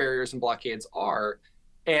the different barriers and blockades are.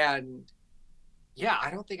 And yeah,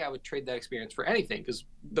 I don't think I would trade that experience for anything, because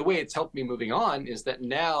the way it's helped me moving on is that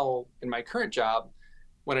now in my current job,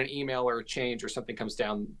 when an email or a change or something comes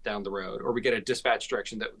down the road, or we get a dispatch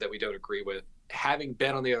direction that we don't agree with, having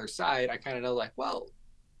been on the other side, I kind of know, like, well,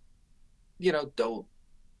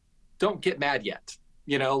 don't get mad yet,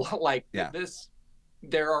 like, this,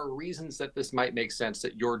 there are reasons that this might make sense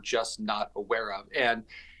that you're just not aware of. And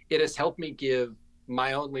it has helped me give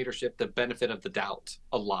my own leadership the benefit of the doubt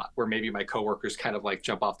a lot, where maybe my coworkers kind of like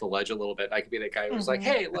jump off the ledge a little bit. I could be that guy who's like,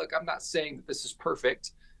 hey, look, I'm not saying that this is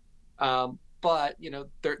perfect. But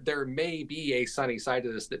there may be a sunny side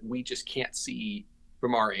to this that we just can't see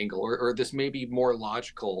from our angle, or this may be more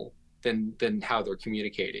logical than how they're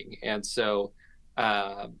communicating. And so,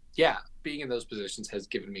 being in those positions has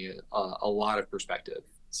given me a lot of perspective.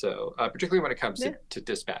 So particularly when it comes to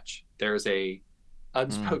dispatch, there's a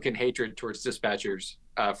unspoken hatred towards dispatchers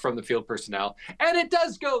from the field personnel, and it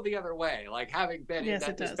does go the other way. Like, having been in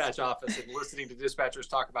that dispatch office and listening to dispatchers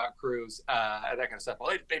talk about crews and that kind of stuff.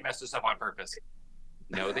 Well, they messed us up on purpose.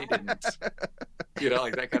 No, they didn't.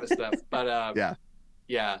 Like that kind of stuff. But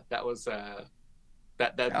that was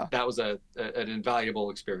that was an invaluable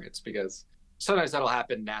experience, because sometimes that'll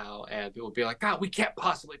happen now, and people will be like, God, we can't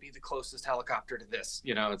possibly be the closest helicopter to this.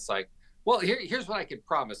 It's like, well, here's what I can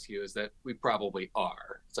promise you is that we probably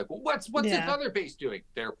are. It's like, well, what's this other base doing?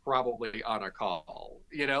 They're probably on a call.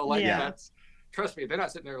 That's, trust me, they're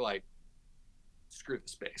not sitting there like, screw the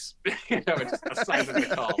space. Just assigning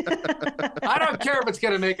the call. I don't care if it's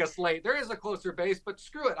going to make us late. There is a closer base, but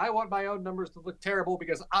screw it. I want my own numbers to look terrible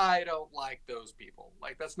because I don't like those people.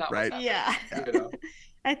 Like, that's not what's happening. Yeah.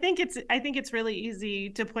 I think it's really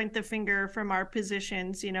easy to point the finger from our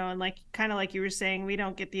positions, and like, kind of like you were saying, we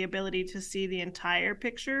don't get the ability to see the entire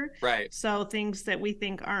picture. Right. So things that we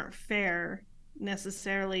think aren't fair,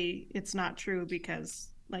 necessarily, it's not true, because,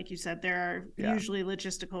 like you said, there are usually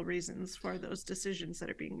logistical reasons for those decisions that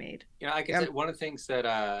are being made. I can say one of the things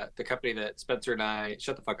that the company that Spencer and I,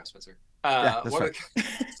 shut the fuck up, Spencer.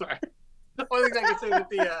 Sorry. One of the things I can say that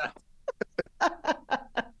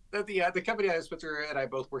the company that Spencer and I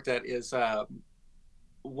both worked at is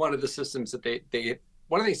one of the systems that they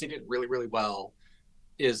one of the things they did really, really well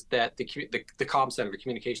is that the comm center, the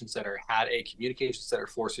communication center, had a communication center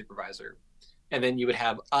floor supervisor, and then you would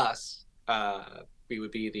have us. We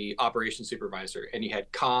would be the operations supervisor, and you had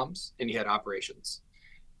comms and you had operations.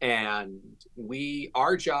 And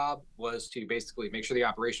our job was to basically make sure the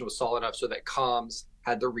operation was solid enough so that comms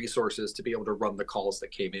had the resources to be able to run the calls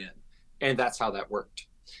that came in. And that's how that worked.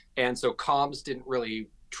 And so comms didn't really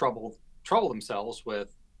trouble themselves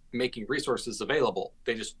with making resources available.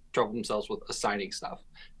 They just troubled themselves with assigning stuff,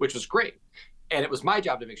 which was great. And it was my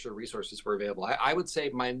job to make sure resources were available. I would say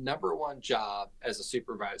my number one job as a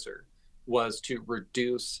supervisor was to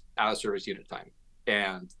reduce out of service unit time.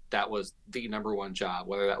 And that was the number one job,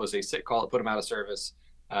 whether that was a sick call that put them out of service,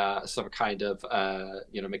 some kind of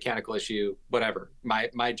mechanical issue, whatever.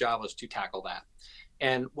 My job was to tackle that.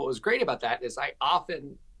 And what was great about that is I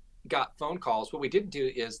often got phone calls. What we didn't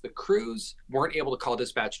do is the crews weren't able to call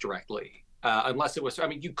dispatch directly. Unless it was, I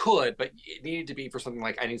mean, you could, but it needed to be for something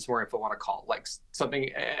like, I need some more info on a call, like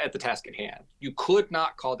something at the task at hand. You could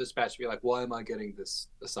not call dispatch to be like, why am I getting this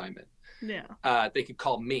assignment? Yeah. They could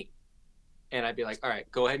call me, and I'd be like, all right,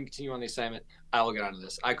 go ahead and continue on the assignment. I will get onto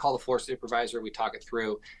this. I call the floor supervisor. We talk it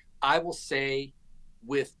through. I will say,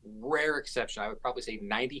 with rare exception, I would probably say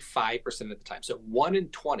 95% of the time. So 1 in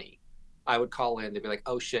 20, I would call in. They'd be like,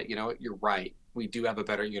 oh shit, you know what? You're right. We do have a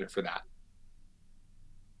better unit for that.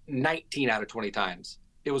 19 out of 20 times,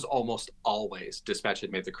 it was almost always dispatch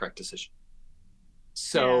had made the correct decision.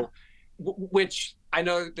 So, which I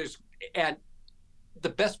know there's, and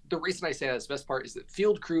the reason I say that's the best part is that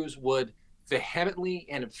field crews would vehemently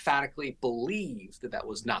and emphatically believe that that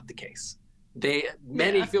was not the case.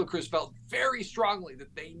 Many field crews felt very strongly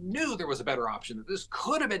that they knew there was a better option, that this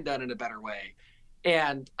could have been done in a better way.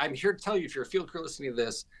 And I'm here to tell you, if you're a field crew listening to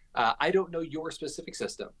this, I don't know your specific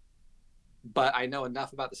system, but I know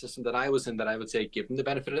enough about the system that I was in that I would say give them the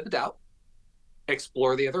benefit of the doubt,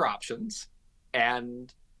 explore the other options,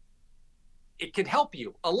 and it can help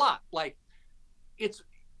you a lot. Like, it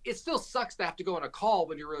still sucks to have to go on a call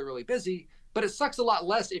when you're really, really busy, but it sucks a lot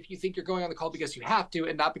less if you think you're going on the call because you have to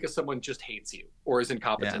and not because someone just hates you or is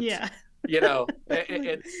incompetent. Yeah. You know,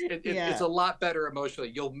 it's a lot better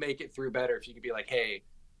emotionally. You'll make it through better if you can be like, hey,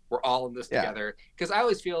 we're all in this together. Because I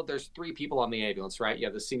always feel there's 3 people on the ambulance, right? You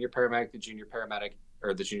have the senior paramedic, the junior paramedic,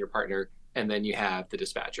 or the junior partner, and then you have the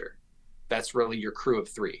dispatcher. That's really your crew of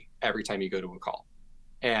 3 every time you go to a call.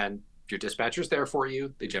 And if your dispatcher's there for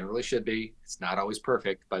you, they generally should be. It's not always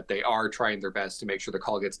perfect, but they are trying their best to make sure the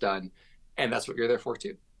call gets done. And that's what you're there for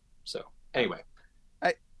too. So anyway.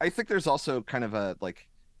 I think there's also kind of a, like,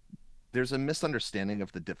 there's a misunderstanding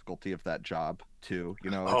of the difficulty of that job too. You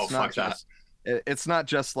know, it's not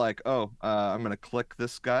just like, oh, I'm going to click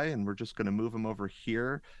this guy and we're just going to move him over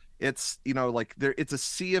here. It's, you know, like it's a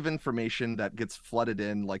sea of information that gets flooded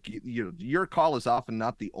in. Like, your call is often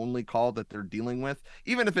not the only call that they're dealing with,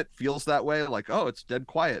 even if it feels that way, like, oh, it's dead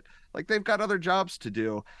quiet. Like, they've got other jobs to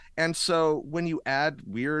do. And so when you add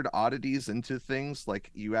weird oddities into things,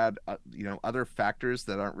 like you add, other factors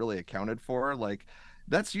that aren't really accounted for, like,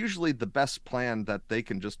 that's usually the best plan that they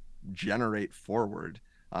can just generate forward.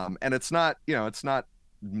 And it's not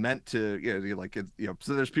meant to,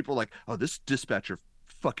 so there's people like, oh, this dispatcher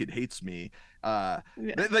fucking hates me.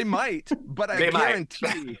 They might, but I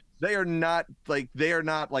guarantee they are not,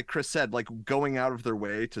 like Chris said, like going out of their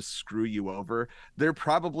way to screw you over. They're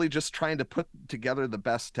probably just trying to put together the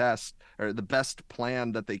best test or the best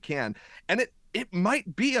plan that they can. And it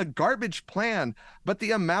might be a garbage plan, but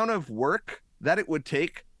the amount of work that it would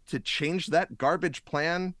take to change that garbage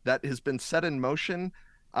plan that has been set in motion,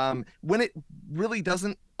 when it really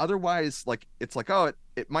doesn't otherwise, like, it's like, oh,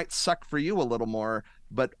 it might suck for you a little more,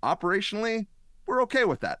 but operationally we're okay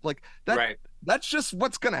with that. Like that, right. That's just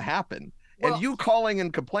what's going to happen. Well, and you calling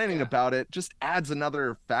and complaining about it just adds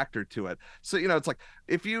another factor to it. So, it's like,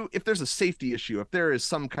 if there's a safety issue, if there is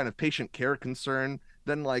some kind of patient care concern,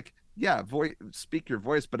 then like, speak your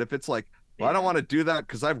voice. But if it's like, well, I don't want to do that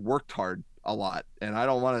because I've worked hard a lot and I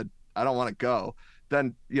don't want to go,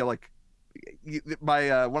 then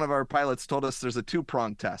one of our pilots told us there's a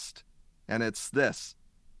 2-prong test, and it's this: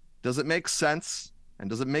 does it make sense and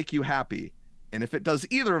does it make you happy? And if it does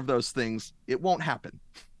either of those things, it won't happen.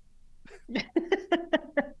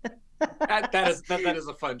 that is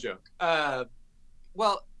a fun joke.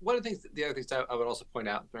 Well, one of the other things I would also point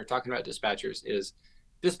out when we're talking about dispatchers is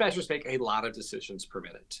dispatchers make a lot of decisions per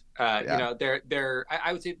minute. I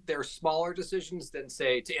would say they're smaller decisions than,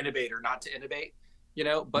 say, to intubate or not to intubate.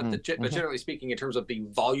 But generally speaking, in terms of the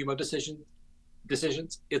volume of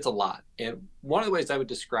decisions, it's a lot. And one of the ways I would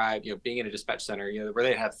describe, being in a dispatch center, where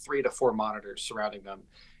they have 3 to 4 monitors surrounding them,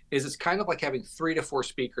 is it's kind of like having 3 to 4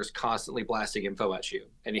 speakers constantly blasting info at you,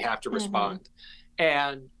 and you have to respond.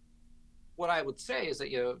 And what I would say is that,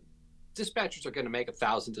 dispatchers are going to make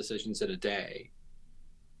 1,000 decisions in a day.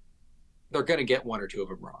 They're going to get 1 or 2 of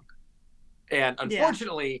them wrong. And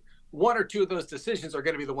unfortunately, 1 or 2 of those decisions are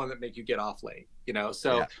going to be the one that make you get off late,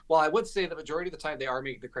 So while I would say the majority of the time they are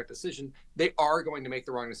making the correct decision, they are going to make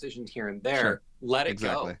the wrong decision here and there. Sure. Let it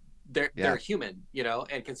go. They're human,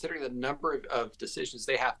 and considering the number of decisions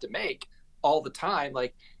they have to make all the time,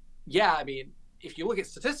 like, if you look at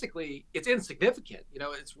statistically, it's insignificant.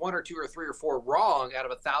 It's 1 or 2 or 3 or 4 wrong out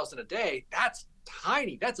of 1,000 a day. That's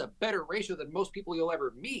tiny. That's a better ratio than most people you'll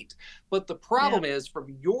ever meet. But the problem is, from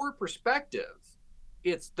your perspective,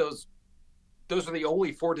 it's those those are the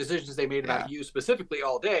only 4 decisions they made about you specifically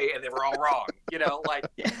all day, and they were all wrong. Like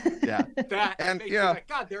that and makes you like,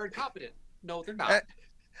 God, they're incompetent. No, they're not.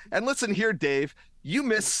 And listen here, Dave, you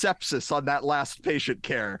missed sepsis on that last patient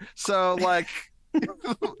care. So like,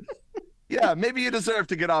 yeah, maybe you deserve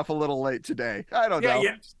to get off a little late today. I don't know.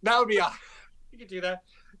 Yeah, that would be you could do that.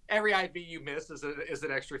 Every IV you miss is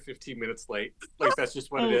an extra 15 minutes late. Like, that's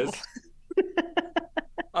just what it is.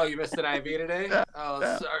 Oh, you missed an IV today?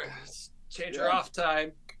 Sorry. Change your off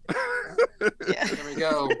time. There we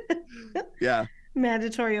go. Yeah.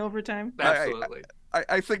 Mandatory overtime. Absolutely.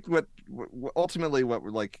 I think what ultimately what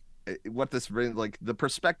we're like, what this like, the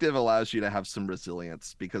perspective allows you to have some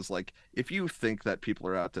resilience, because like, if you think that people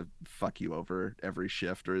are out to fuck you over every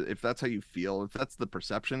shift, or if that's how you feel, if that's the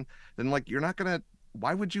perception, then like, you're not gonna,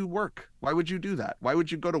 why would you work? Why would you do that? Why would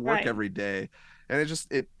you go to work every day? And it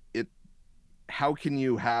how can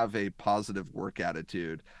you have a positive work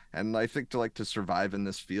attitude? And I think to survive in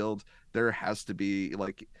this field, there has to be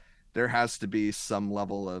some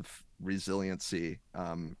level of resiliency,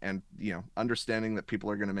 and understanding that people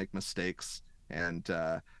are going to make mistakes, and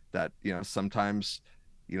that sometimes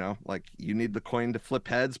like, you need the coin to flip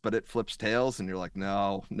heads, but it flips tails, and you're like,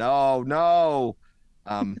 no.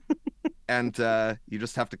 And you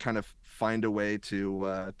just have to kind of find a way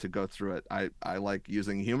to go through it. I like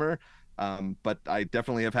using humor. But I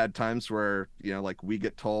definitely have had times where, like, we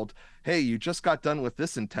get told, hey, you just got done with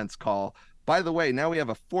this intense call. By the way, now we have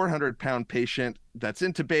a 400-pound patient that's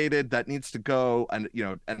intubated that needs to go an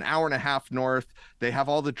hour and a half north. They have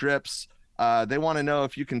all the drips. They want to know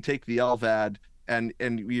if you can take the LVAD, and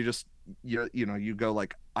you just, you go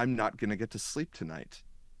like, I'm not going to get to sleep tonight.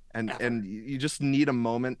 And you just need a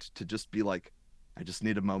moment to just be like, I just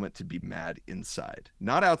need a moment to be mad inside,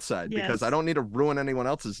 not outside, because I don't need to ruin anyone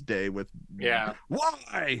else's day with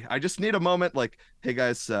why. I just need a moment like, hey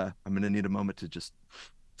guys, I'm going to need a moment to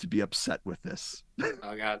be upset with this.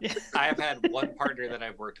 Oh God. I have had one partner that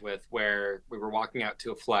I've worked with where we were walking out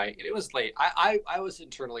to a flight, and it was late. I was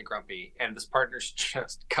internally grumpy, and this partner's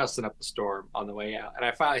just cussing up the storm on the way out. And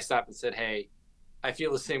I finally stopped and said, hey, I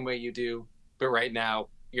feel the same way you do, but right now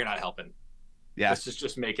you're not helping. Yeah. This is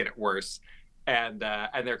just making it worse. And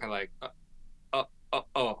they're kind of like,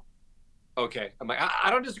 oh, okay. I'm like,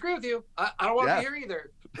 I don't disagree with you. I don't want to be here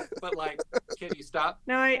either. But like, can you stop?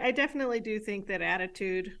 No, I definitely do think that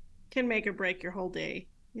attitude can make or break your whole day.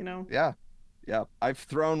 Yeah. I've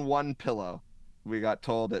thrown one pillow. We got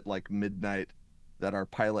told at like midnight that our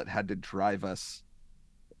pilot had to drive us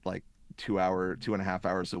like 2.5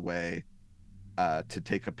 hours away to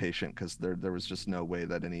take a patient, because there was just no way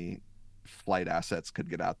that any flight assets could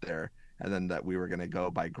get out there. And then that we were going to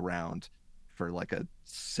go by ground for like a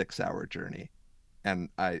 6-hour journey. And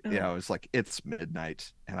I was like, it's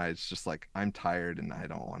midnight. And I was just like, I'm tired and I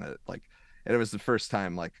don't want to like, and it was the first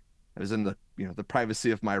time, like, I was in the, the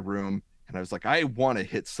privacy of my room, and I was like, I want to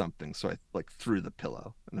hit something. So I like threw the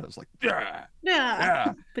pillow, and I was like, yeah.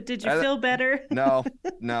 But did you feel better? No.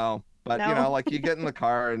 But like, you get in the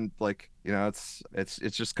car, and like, it's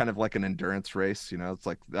just kind of like an endurance race. It's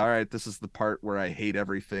like, all right, this is the part where I hate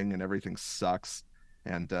everything and everything sucks,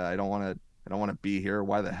 and I don't want to be here.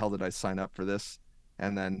 Why the hell did I sign up for this?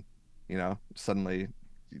 And then, suddenly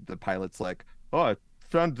the pilot's like, oh, I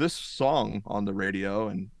found this song on the radio,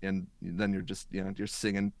 and then you're just, you're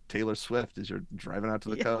singing Taylor Swift as you're driving out to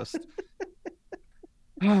the coast.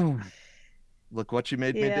 Look what you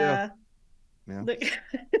made me do. Yeah. Look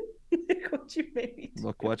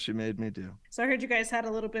what you made me do. So I heard you guys had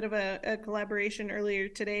a little bit of a collaboration earlier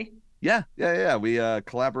today. Yeah. We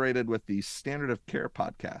collaborated with the Standard of Care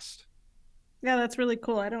podcast. Yeah, that's really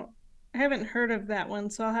cool. I haven't heard of that one,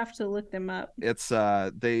 so I'll have to look them up. It's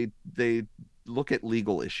they look at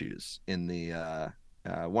legal issues in the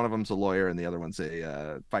one of them's a lawyer and the other one's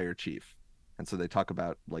a fire chief, and so they talk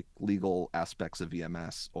about like legal aspects of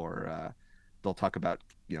EMS, or they'll talk about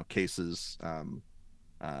cases.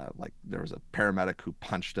 Like there was a paramedic who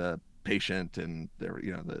punched a patient, and there were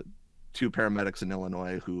the 2 paramedics in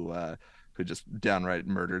Illinois who just downright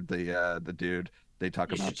murdered the dude. They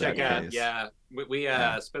talk about that case. Yeah, we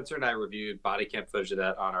Spencer and I reviewed body cam footage of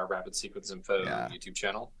that on our Rapid Sequence Info YouTube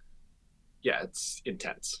channel. Yeah, it's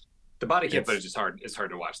intense. The body cam footage is hard. It's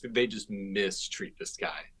hard to watch. They just mistreat this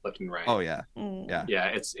guy left and right. Oh yeah,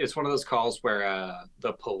 yeah. It's one of those calls where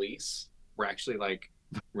the police were actually like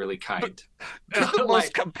really kind. They're the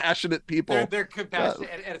most compassionate people. They're compassionate,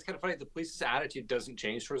 and it's kind of funny. The police's attitude doesn't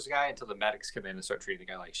change towards the guy until the medics come in and start treating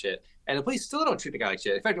the guy like shit. And the police still don't treat the guy like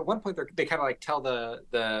shit. In fact, at one point they kind of like tell the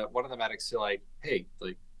one of the medics to like, hey,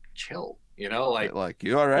 like chill, like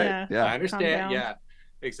you all right? Yeah, I understand. Yeah,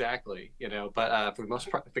 exactly. But for the most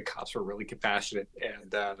part, the cops were really compassionate,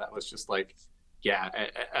 and that was just like, yeah.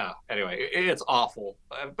 Anyway, it's awful,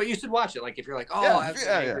 but you should watch it. Like if you're like, oh, Yeah, I'm so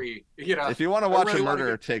yeah, yeah. angry, If you want to I watch a really want to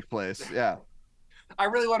murder get, take place, yeah, I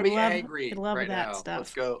really want to be Love angry love right that now. Let's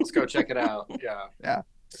stuff. go. Let's go check it out. Yeah, yeah.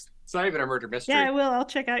 it's not even a murder Yeah, I mystery. will. I'll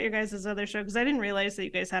check out your guys' other show because I didn't realize that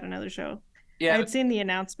you guys had another show. I Yeah, had seen the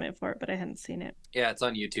announcement for it, but I hadn't seen it. yeah, it's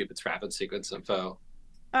on YouTube. It's Rapid Sequence Info.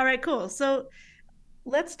 All right, cool. So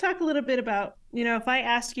let's talk a little bit about, if I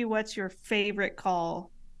ask you what's your favorite call,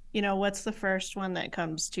 what's the first one that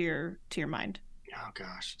comes to your mind? Oh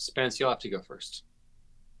gosh, Spence, you'll have to go first.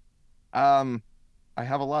 Um, I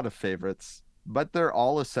have a lot of favorites, but they're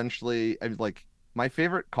all essentially like my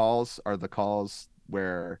favorite calls are the calls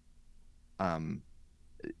where um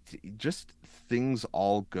just things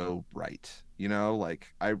all go right.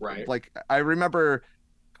 Like Right. I remember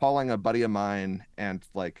calling a buddy of mine and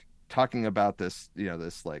like talking about this,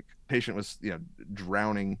 this like patient was,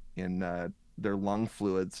 drowning in their lung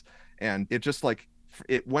fluids, and it just like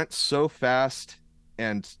it went so fast,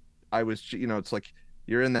 and I was, it's like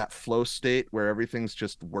you're in that flow state where everything's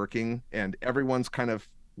just working and everyone's kind of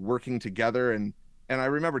working together, and I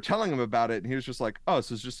remember telling him about it, and he was just like, "Oh,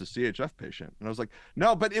 this is just a CHF patient." And I was like,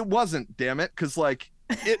 "No, but it wasn't, damn it," because like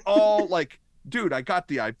it all like, dude, I got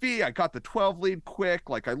the IV, I got the 12 lead quick,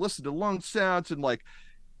 like I listened to lung sounds, and like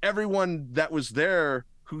everyone that was there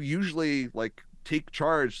who usually like take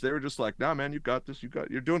charge, they were just like, "Nah, man, you got this,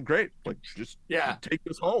 you're doing great. Like, just Yeah. take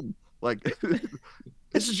this home. Like,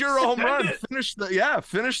 this is your home run.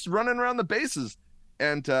 Finish running around the bases."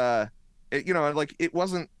 And like it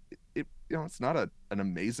wasn't it's not an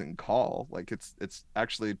amazing call. Like it's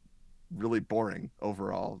actually really boring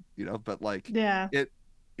overall, but like Yeah.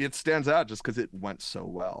 it stands out just because it went so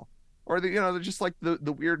well. Or they're just like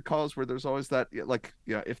the weird calls where there's always that, like,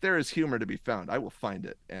 if there is humor to be found, I will find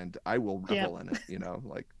it and I will revel in it,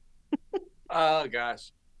 like. Oh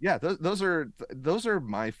gosh. Yeah, those are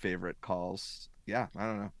my favorite calls. Yeah, I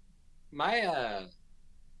don't know. My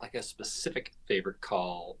like a specific favorite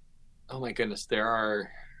call. Oh my goodness, there's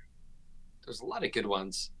a lot of good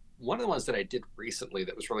ones. One of the ones that I did recently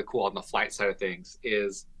that was really cool on the flight side of things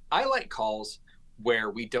is I like calls where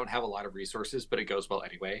we don't have a lot of resources, but it goes well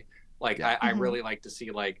anyway. Like Yeah. I really like to see,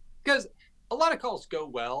 like, because a lot of calls go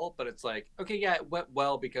well, but it's like, okay, yeah, it went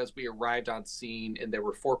well because we arrived on scene and there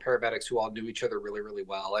were 4 paramedics who all knew each other really, really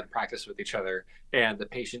well and practiced with each other. And the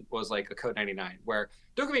patient was like a code 99, where,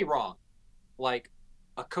 don't get me wrong, like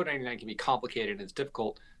a code 99 can be complicated and it's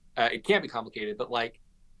difficult. It can be complicated, but like,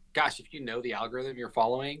 gosh, if you know the algorithm you're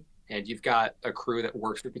following and you've got a crew that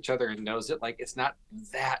works with each other and knows it, like it's not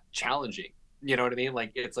that challenging. You know what I mean?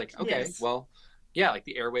 Like it's like, okay, Yes. well, yeah, like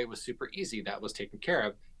the airway was super easy. That was taken care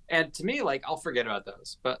of. And to me, like I'll forget about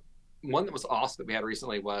those. But one that was awesome that we had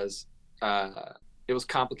recently was it was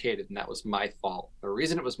complicated and that was my fault. The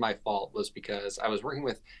reason it was my fault was because I was working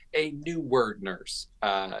with a new word nurse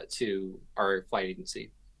to our flight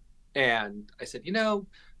agency. And I said,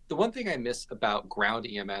 the one thing I miss about ground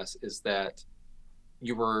EMS is that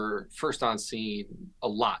you were first on scene a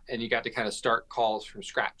lot and you got to kind of start calls from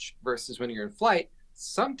scratch versus when you're in flight.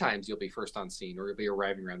 Sometimes you'll be first on scene or you'll be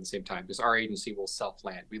arriving around the same time because our agency will self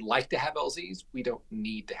land. We like to have LZs. We don't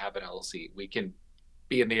need to have an LZ. We can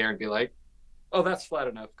be in the air and be like, oh, that's flat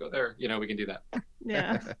enough. Go there. We can do that.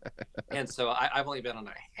 Yeah. And so I've only been on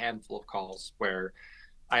a handful of calls where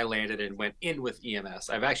I landed and went in with EMS.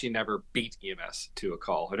 I've actually never beat EMS to a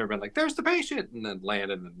call. I've never been like, there's the patient, and then land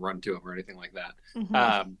and then run to him or anything like that.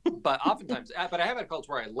 But oftentimes, but I have had calls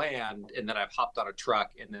where I land and then I've hopped on a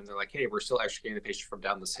truck and then they're like, hey, we're still extricating the patient from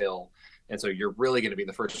down this hill. And so you're really going to be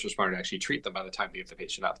the first responder to actually treat them by the time we get the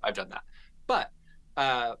patient up. I've done that. But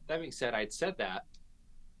that being said, I'd said that.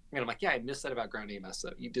 And I'm like, yeah, I missed that about ground EMS.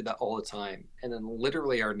 So you did that all the time. And then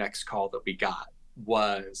literally our next call that we got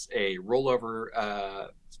was a rollover. I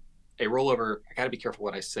got to be careful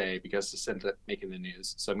what I say because this ended up making the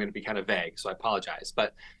news. So I'm going to be kind of vague. So I apologize.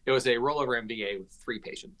 But it was a rollover MVA with 3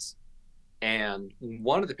 patients. And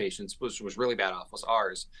one of the patients was really bad off, was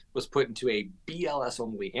ours, was put into a BLS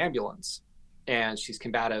only ambulance. And she's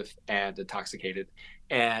combative and intoxicated.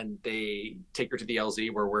 And they take her to the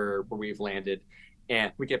LZ where we've landed.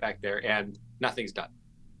 And we get back there and nothing's done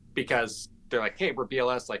because they're like, hey, we're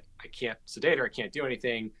BLS. Like, I can't sedate her. I can't do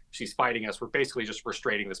anything. She's fighting us. We're basically just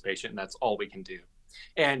restraining this patient, and that's all we can do.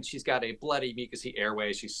 And she's got a bloody mucousy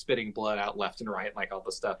airway. She's spitting blood out left and right, like all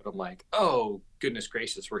this stuff. And I'm like, oh, goodness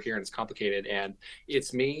gracious, we're here and it's complicated. And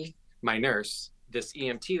it's me, my nurse, this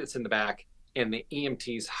EMT that's in the back, and the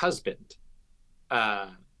EMT's husband,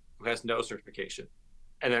 who has no certification.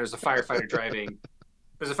 And there's a firefighter driving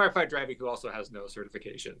there's a firefighter driving who also has no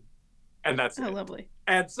certification, and that's Oh, it. lovely.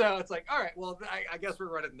 And so it's like, all right, well, I guess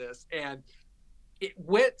we're running this, and it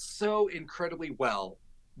went so incredibly well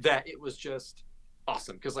that it was just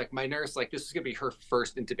awesome. Because like my nurse, like this is gonna be her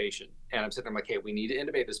first intubation, and I'm sitting there, I'm like, hey, we need to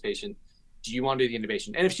intubate this patient. Do you want to do the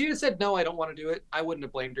intubation? And if she had said no, I don't want to do it, I wouldn't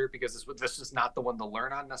have blamed her, because this is not the one to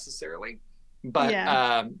learn on necessarily. But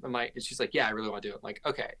Yeah. I'm like, she's like, yeah, I really want to do it. I'm like,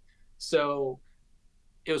 okay. So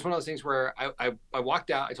it was one of those things where I walked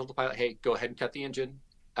out. I told the pilot, hey, go ahead and cut the engine.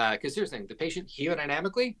 Because here's the thing, the patient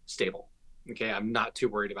hemodynamically stable. Okay, I'm not too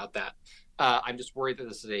worried about that. I'm just worried that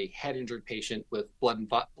this is a head injured patient with blood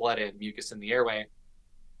and mucus in the airway.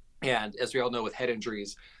 And as we all know, with head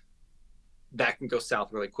injuries, that can go south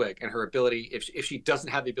really quick. And her ability, if she doesn't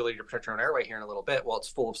have the ability to protect her own airway here in a little bit, well, it's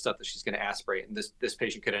full of stuff that she's going to aspirate. And this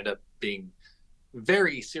patient could end up being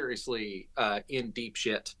very seriously in deep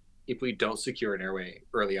shit if we don't secure an airway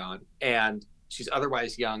early on. And she's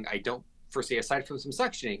otherwise young. I don't foresee, aside from some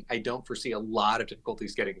suctioning, I don't foresee a lot of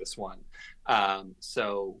difficulties getting this one.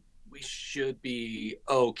 So we should be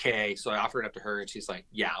okay. So I offered it up to her, and she's like,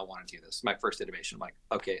 yeah, I want to do this. My first intubation. I'm like,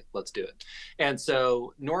 okay, let's do it. And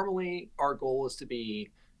so normally our goal is to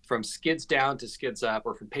be from skids down to skids up,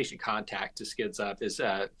 or from patient contact to skids up, is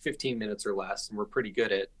 15 minutes or less. And we're pretty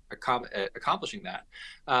good at accomplishing that.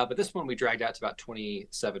 But this one we dragged out to about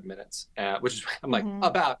 27 minutes, which is, I'm like,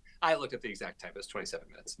 I looked at the exact time, it was 27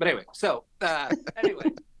 minutes. But anyway, so so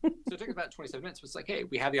it took about 27 minutes. It's like, hey,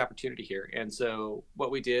 we have the opportunity here. And so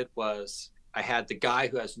what we did was, I had the guy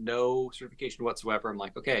who has no certification whatsoever. I'm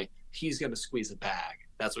like, okay, he's going to squeeze a bag.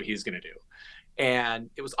 That's what he's going to do. And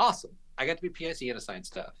it was awesome. I got to be PIC and assign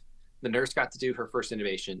stuff. The nurse got to do her first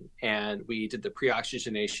intubation, and we did the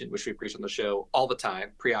pre-oxygenation, which we preach on the show all the time.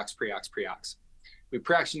 Pre-ox. We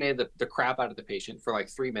pre-oxygenated the crap out of the patient for like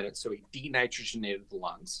 3 minutes, so we denitrogenated the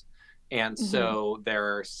lungs. And so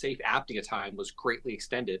their safe apnea time was greatly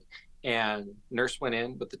extended. And nurse went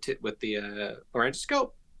in with the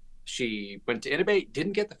laryngoscope. She went to intubate,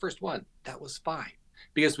 didn't get the first one. That was fine,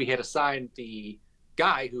 because we had assigned the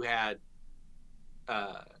guy who had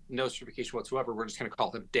no certification whatsoever. We're just going to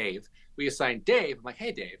call him Dave. We assigned Dave. I'm like,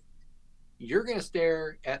 hey, Dave, you're going to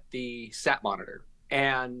stare at the SAT monitor,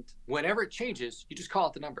 and whenever it changes, you just call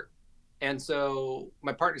out the number. And so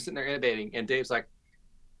my partner's sitting there intubating, and Dave's like,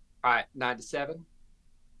 all right, 97,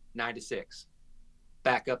 96,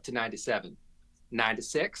 back up to 97,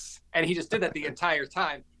 96. And he just did that the entire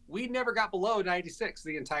time. We never got below 96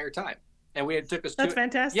 the entire time. And it took us That's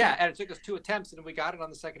fantastic. Yeah, and it took us 2 attempts, and we got it on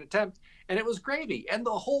the second attempt, and it was gravy. And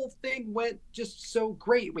the whole thing went just so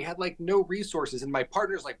great. We had like no resources, and my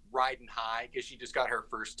partner's like riding high because she just got her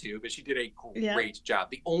first 2, but she did a great job.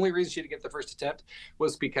 The only reason she didn't get the first attempt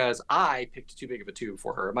was because I picked too big of a tube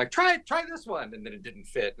for her. I'm like, try this one, and then it didn't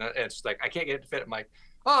fit. And it's like, I can't get it to fit. I'm like,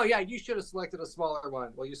 oh yeah, you should have selected a smaller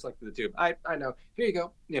one. Well, you selected the tube. I know. Here you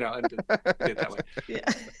go. And did it that way. Yeah.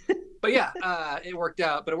 But yeah, it worked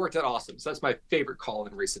out. But it worked out awesome. So that's my favorite call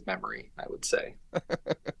in recent memory, I would say.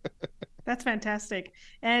 That's fantastic.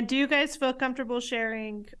 And do you guys feel comfortable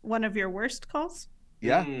sharing one of your worst calls?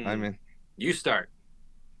 Yeah, I mean, you start.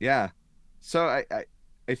 Yeah. So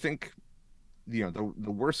I think, the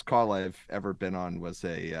worst call I've ever been on was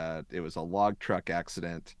it was a log truck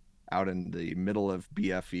accident out in the middle of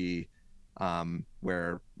BFE,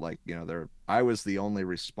 where I was the only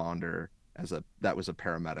responder that was a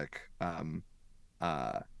paramedic, and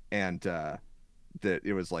that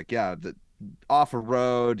it was like, the off a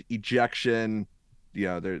road ejection,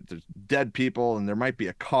 there's dead people, and there might be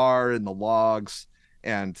a car in the logs,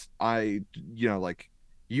 and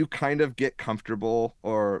you kind of get comfortable,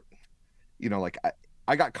 or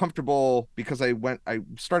I got comfortable because I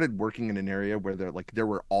started working in an area where there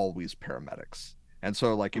were always paramedics. And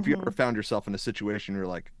so if you ever found yourself in a situation where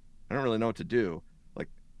you're like, I don't really know what to do, like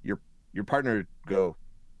your partner go,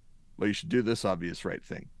 well, you should do this obvious right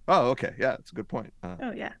thing. Oh, okay. Yeah, that's a good point.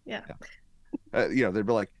 Oh yeah. They'd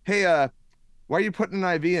be like, hey, why are you putting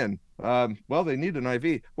an IV in? Well, they need an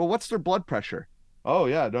IV. Well, what's their blood pressure? Oh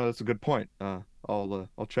yeah, no, that's a good point.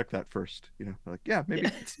 I'll check that first. Like, yeah, maybe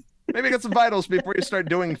get some vitals before you start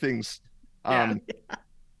doing things. And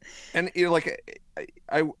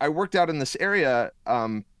I worked out in this area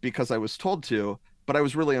because I was told to, but I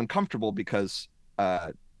was really uncomfortable because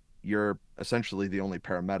you're essentially the only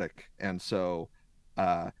paramedic. And so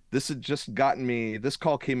this had just gotten me, this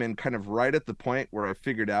call came in kind of right at the point where I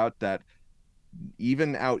figured out that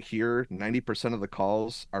even out here, 90% of the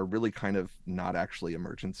calls are really kind of not actually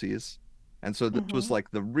emergencies. And so this was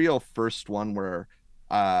like the real first one where,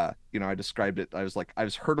 I described it. I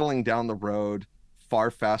was hurtling down the road, far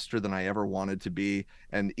faster than I ever wanted to be.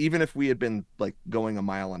 And even if we had been like going a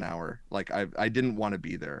mile an hour, like I didn't want to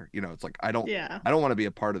be there. You know, it's like I don't want to be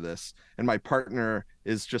a part of this. And my partner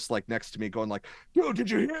is just like next to me going like, dude, did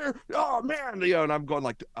you hear? Oh man, you know, and I'm going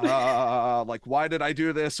like like, why did I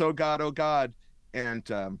do this? Oh God, oh God. And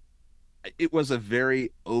it was a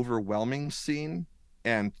very overwhelming scene,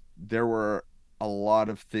 and there were a lot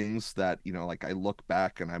of things that, you know, like I look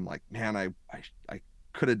back and I'm like, man, I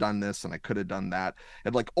could have done this and I could have done that.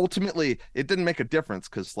 And like ultimately it didn't make a difference,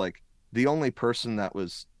 because like the only person that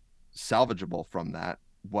was salvageable from that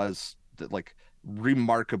was like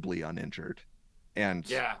remarkably uninjured. And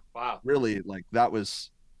Yeah, wow. really like that was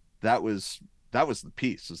the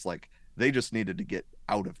piece. It's like they just needed to get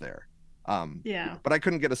out of there. But I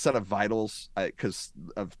couldn't get a set of vitals because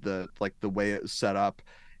of the like the way it was set up.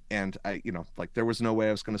 And I, you know, like there was no way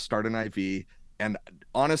I was going to start an IV. And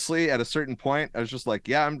honestly, at a certain point, I was just like,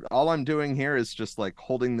 yeah, all I'm doing here is just like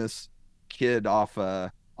holding this kid off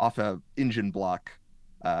a engine block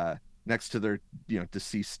next to their, you know,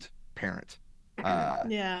 deceased parent.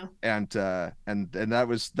 And that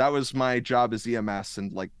was my job as EMS.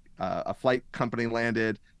 And like a flight company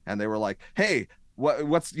landed and they were like, hey,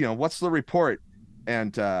 what's the report?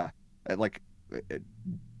 And like it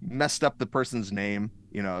messed up the person's name.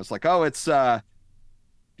 You know, it's like, oh, it's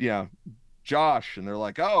you know, Josh. And they're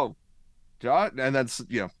like, oh, Josh. And then,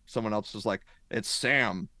 you know, someone else was like, it's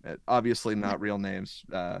Sam. Obviously not real names.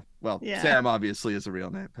 Sam obviously is a real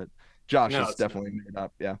name, but Josh is definitely made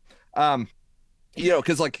up. Yeah. You know,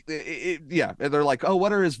 because like yeah, and they're like, oh,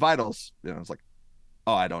 what are his vitals? You know, it's like,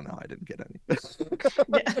 oh, I don't know, I didn't get any.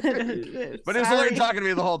 But he was only talking to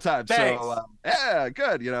me the whole time. Thanks. So yeah,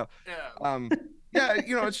 good. You know, yeah,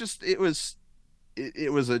 you know, it's just it was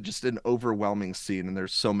just an overwhelming scene, and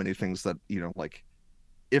there's so many things that, you know, like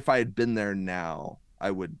if I had been there now,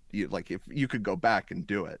 I would, like if you could go back and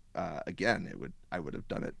do it again, I would have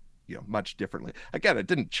done it, you know, much differently. Again, it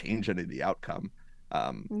didn't change any of the outcome,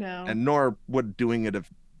 no, and nor would doing it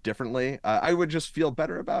differently. I would just feel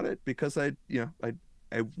better about it because I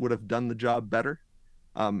would have done the job better,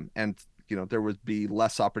 and you know, there would be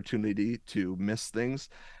less opportunity to miss things.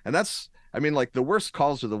 And that's, I mean, like the worst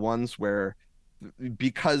calls are the ones where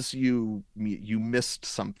because you missed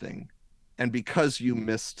something, and because you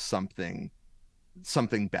missed something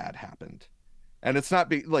bad happened. And it's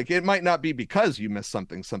not like it might not be because you missed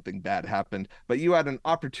something bad happened, but you had an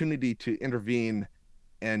opportunity to intervene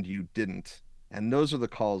and you didn't. And those are the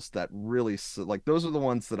calls that really, like those are the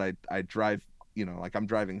ones that I drive, you know, like I'm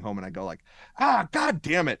driving home and I go like, God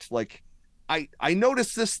damn it, like I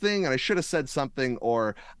noticed this thing and I should have said something,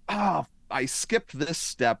 or I skipped this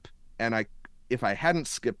step, and if I hadn't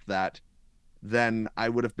skipped that, then I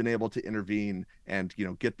would have been able to intervene and, you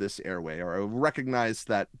know, get this airway, or I recognize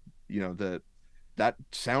that, you know, that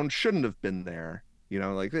sound shouldn't have been there. You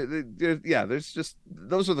know, like yeah, there's just,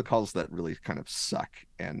 those are the calls that really kind of suck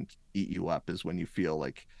and eat you up, is when you feel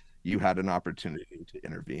like you had an opportunity to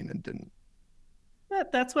intervene and didn't.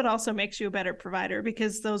 That's what also makes you a better provider,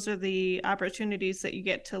 because those are the opportunities that you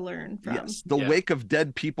get to learn from. Yes, the wake of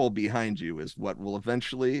dead people behind you is what will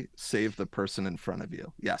eventually save the person in front of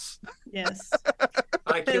you. Yes. Yes.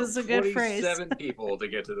 I killed 27 people to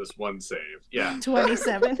get to this one save. Yeah.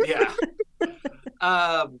 27. Yeah.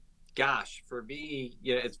 Gosh, for me,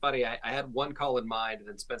 you know, it's funny. I had one call in mind, and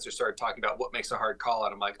then Spencer started talking about what makes a hard call,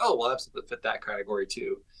 and I'm like, oh, well, that's fit that category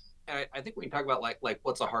too. And I think when you talk about like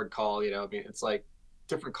what's a hard call, you know, I mean, it's like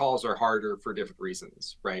different calls are harder for different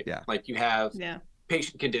reasons, right? Yeah. Like you have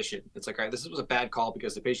patient condition. It's like, all right, this was a bad call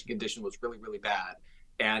because the patient condition was really, really bad.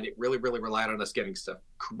 And it really, really relied on us getting stuff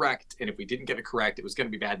correct. And if we didn't get it correct, it was going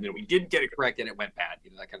to be bad. And then we didn't get it correct and it went bad,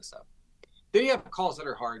 you know, that kind of stuff. Then you have calls that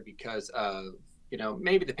are hard because of, you know,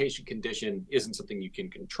 maybe the patient condition isn't something you can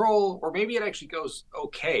control, or maybe it actually goes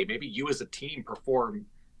okay. Maybe you as a team perform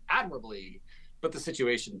admirably, but the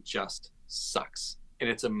situation just sucks and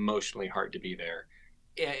it's emotionally hard to be there.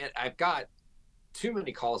 And I've got too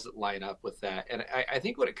many calls that line up with that. And I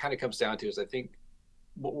think what it kind of comes down to is, I think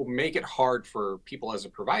what will make it hard for people as a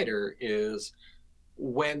provider is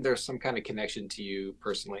when there's some kind of connection to you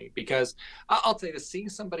personally. Because I'll tell you this, seeing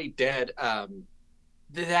somebody dead,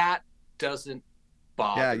 that doesn't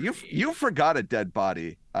bother me. You forgot a dead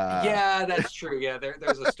body. Yeah, that's true. Yeah,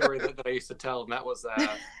 there's a story that I used to tell, and that was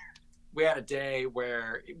we had a day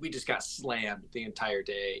where we just got slammed the entire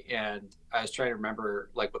day. And I was trying to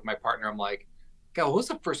remember, like with my partner, I'm like, God, what was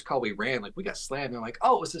the first call we ran? Like we got slammed. And I'm like,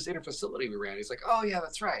 oh, it was this interfacility we ran. He's like, oh yeah,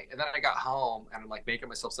 that's right. And then I got home and I'm like making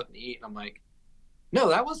myself something to eat. And I'm like, no,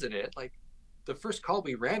 that wasn't it. Like the first call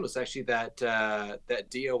we ran was actually that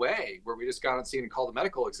DOA where we just got on scene and called the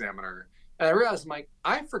medical examiner. And I realized, I'm like,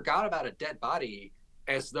 I forgot about a dead body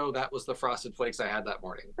as though that was the Frosted Flakes I had that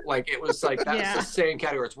morning. Like, it was like, that's the same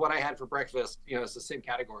category. It's what I had for breakfast. You know, it's the same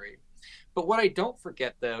category. But what I don't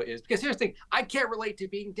forget, though, is because here's the thing, I can't relate to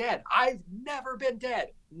being dead. I've never been dead,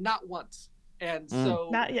 not once. And so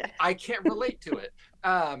not yet. I can't relate to it.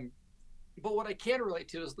 But what I can relate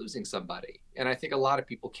to is losing somebody. And I think a lot of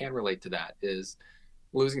people can relate to that, is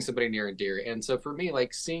losing somebody near and dear. And so for me,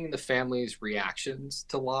 like, seeing the family's reactions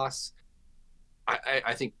to loss,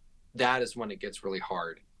 I think that is when it gets really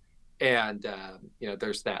hard. And you know,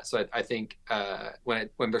 there's that. So I think when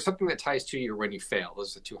there's something that ties to you, or when you fail,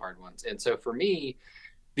 those are the two hard ones. And so for me,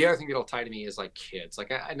 the other thing that'll tie to me is like kids.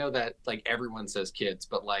 Like, I know that like everyone says kids,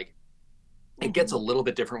 but like it gets a little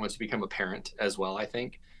bit different once you become a parent as well, I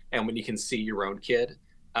think. And when you can see your own kid,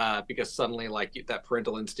 because suddenly like that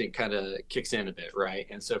parental instinct kind of kicks in a bit, right?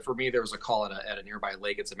 And so for me, there was a call at a nearby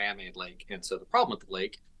lake. It's a man-made lake. And so the problem with the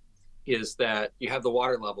lake is that you have the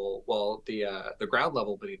water level, well, the ground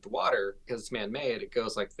level beneath the water, because it's man-made, it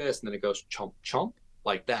goes like this, and then it goes chomp chomp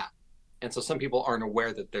like that. And so some people aren't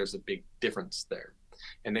aware that there's a big difference there,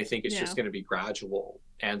 and they think it's just going to be gradual.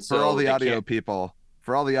 And so for all the audio people,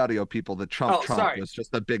 the chomp chomp was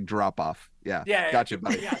just a big drop off. Yeah, gotcha,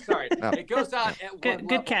 buddy. Yeah, sorry. No. It goes out at one level.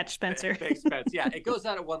 Good catch, Spencer. Thanks, Spence. Yeah, it goes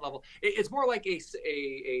out at one level. It's more like a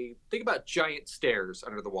think about giant stairs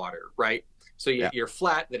under the water, right? So you're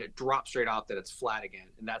flat, then it drops straight off, then it's flat again.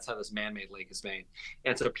 And that's how this man-made lake is made.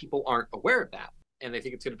 And so people aren't aware of that, and they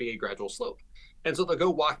think it's going to be a gradual slope. And so they'll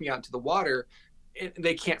go walking out into the water, and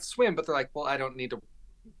they can't swim, but they're like, well, I don't need to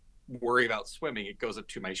worry about swimming. It goes up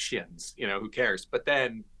to my shins, you know, who cares? But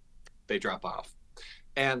then they drop off.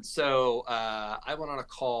 And so I went on a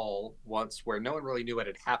call once where no one really knew what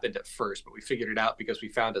had happened at first, but we figured it out because we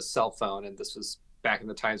found a cell phone. And this was back in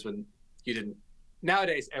the times when you didn't.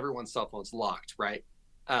 Nowadays, everyone's cell phone's locked, right?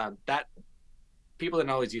 That people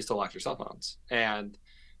didn't always used to lock their cell phones. And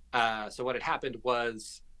so what had happened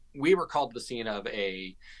was we were called to the scene of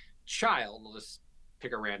a child. We'll just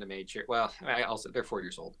pick a random age here. Well, they're 4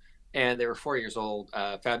 years old. And they were 4 years old,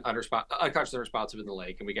 found unconscious and unresponsive in the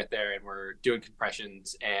lake. And we get there and we're doing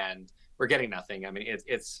compressions and we're getting nothing. I mean,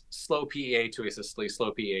 it's slow PEA to asystole,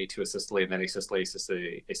 slow PEA to asystole, and then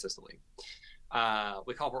asystole.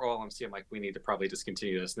 We call for OLMC. I'm like, we need to probably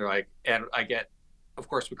discontinue this. And they're like, and I get, of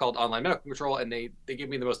course, we called online medical control, and they give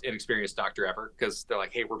me the most inexperienced doctor ever, because they're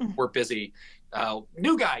like, hey, we're busy.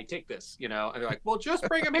 New guy, take this, you know? And they're like, well, just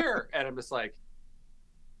bring him here. And I'm just like,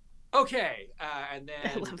 okay. And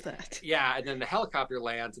then I love that. Yeah. And then the helicopter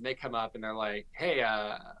lands and they come up and they're like, hey,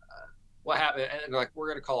 what happened? And they're like, we're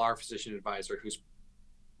going to call our physician advisor, who's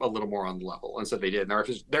a little more on the level. And so they did.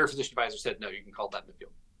 And their physician advisor said, no, you can call that in the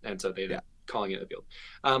field. And so they ended up calling it in the field.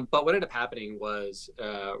 But what ended up happening was,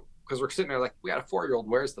 because we're sitting there like, we got a 4-year-old,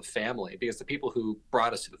 where's the family? Because the people who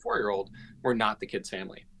brought us to the 4-year-old were not the kid's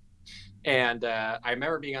family. And I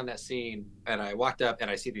remember being on that scene, and I walked up and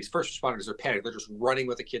I see these first responders are panicked. They're just running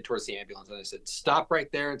with the kid towards the ambulance. And I said, stop right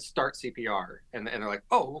there and start CPR. And they're like,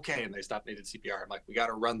 oh, okay. And they stopped and they did CPR. I'm like, we got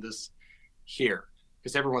to run this here,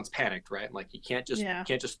 because everyone's panicked, right? I'm like, you can't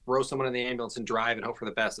just throw someone in the ambulance and drive and hope for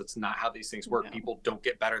the best. That's not how these things work. No. People don't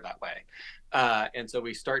get better that way. And so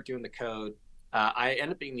we start doing the code. I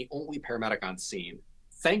end up being the only paramedic on scene.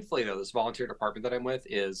 Thankfully, though, this volunteer department that I'm with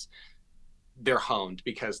they're honed,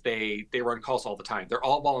 because they run calls all the time. They're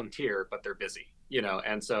all volunteer, but they're busy, you know?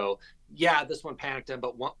 And so, this one panicked him,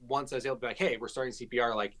 but once I was able to be like, hey, we're starting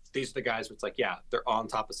CPR, like, these are the guys where it's like, they're on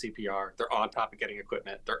top of CPR. They're on top of getting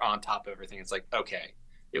equipment. They're on top of everything. It's like, okay,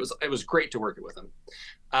 it was great to work with them.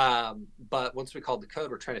 But once we called the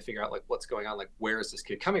code, we're trying to figure out like what's going on. Like, where is this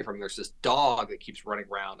kid coming from? There's this dog that keeps running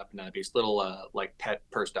around up and down the beach, little like pet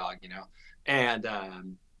purse dog, you know? And,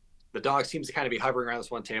 the dog seems to kind of be hovering around this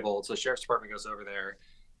one table. So the sheriff's department goes over there,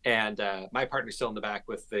 and my partner's still in the back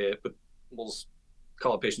with we'll just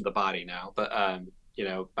call a patient the body now, but you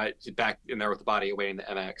know, back in there with the body awaiting the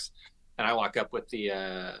MX. And I walk up with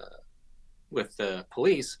the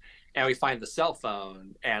police, and we find the cell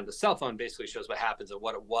phone, and the cell phone basically shows what happens. And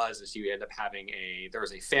what it was is you end up having there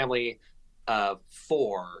was a family of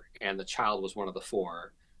 4, and the child was one of the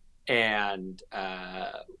 4, and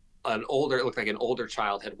it looked like an older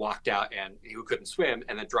child had walked out and who couldn't swim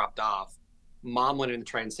and then dropped off. Mom went in to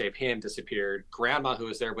try and save him, disappeared. Grandma, who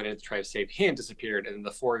was there, went in to try to save him, disappeared. And then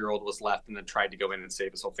the 4-year-old was left and then tried to go in and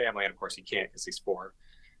save his whole family. And of course he can't, because he's 4.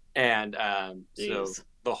 And so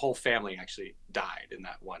the whole family actually died in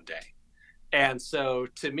that one day. And so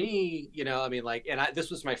to me, you know, I mean, like,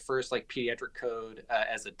 this was my first like pediatric code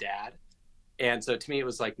as a dad. And so to me, it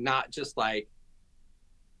was like, not just like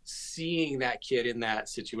seeing that kid in that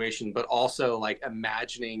situation, but also like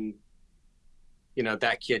imagining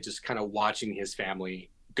that kid just kind of watching his family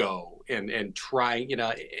go and trying,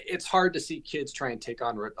 it's hard to see kids try and take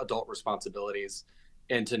on adult responsibilities,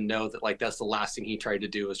 and to know that like that's the last thing he tried to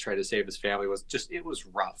do was try to save his family. It was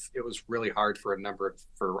rough. It was really hard for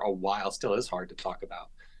a while. Still is hard to talk about.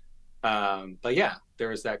 But yeah, there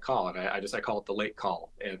was that call, and I call it the late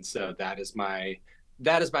call. And so that is my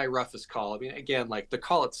roughest call. I mean, again, like the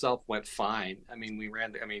call itself went fine. I mean, we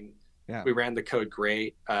ran the code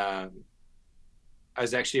great. I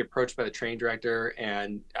was actually approached by the training director,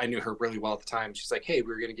 and I knew her really well at the time. She's like, "Hey,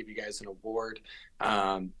 we're going to give you guys an award.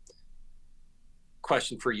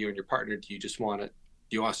 Question for you and your partner: do you want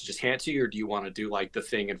us to just hand it to you, or do you want to do like the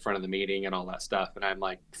thing in front of the meeting and all that stuff?" And I'm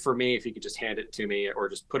like, "For me, if you could just hand it to me or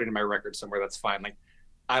just put it in my record somewhere, that's fine. Like,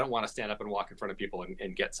 I don't want to stand up and walk in front of people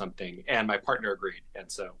and get something." And my partner agreed, and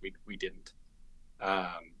so we didn't.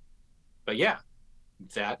 But yeah,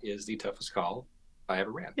 that is the toughest call I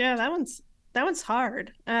ever ran. Yeah, that one's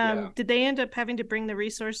hard. Did they end up having to bring the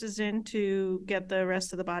resources in to get the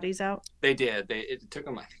rest of the bodies out? They did. It took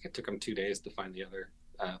them, I think it took them 2 days to find the other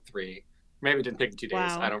 3. Maybe it didn't take them 2 days.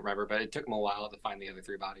 Wow. I don't remember, but it took them a while to find the other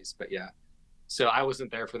 3 bodies. But yeah, so I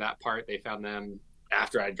wasn't there for that part. They found them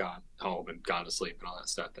after I'd gone home and gone to sleep and all that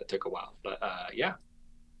stuff. That took a while. But yeah.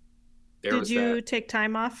 Did you take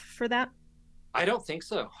time off for that? I don't think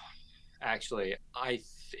so. Actually,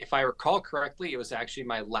 if I recall correctly, it was actually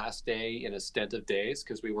my last day in a stint of days,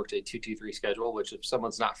 because we worked a 2-2-3 schedule, which if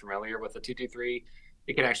someone's not familiar with a 2-2-3,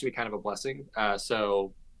 it can actually be kind of a blessing.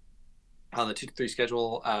 So on the 2-2-3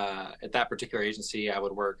 schedule, at that particular agency, I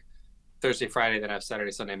would work Thursday, Friday, then I have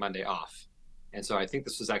Saturday, Sunday, Monday off. And so I think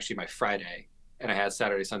this was actually my Friday, and I had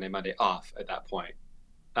Saturday, Sunday, Monday off at that point.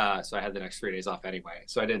 So I had the next 3 days off anyway.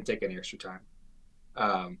 So I didn't take any extra time.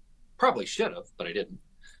 Probably should have, but I didn't.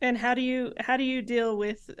 And how do you deal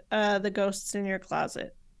with the ghosts in your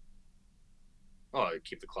closet? Oh, I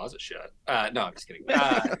keep the closet shut. No, I'm just kidding.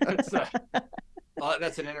 That's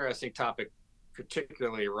an interesting topic,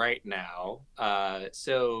 particularly right now.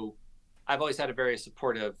 So I've always had a very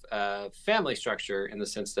supportive family structure, in the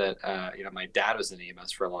sense that my dad was in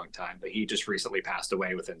EMS for a long time, but he just recently passed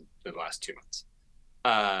away within the last 2 months.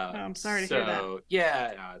 I'm sorry to hear that. So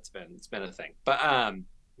yeah, no, it's been a thing. But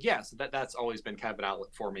yeah, so that's always been kind of an outlet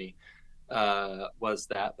for me, was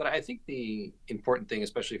that. But I think the important thing,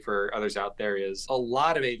 especially for others out there, is a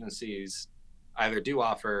lot of agencies currently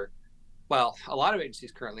offer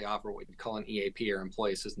what you call an EAP, or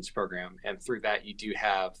Employee Assistance Program. And through that, you do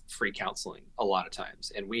have free counseling a lot of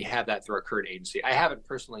times. And we have that through our current agency. I haven't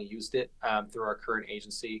personally used it through our current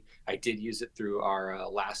agency. I did use it through our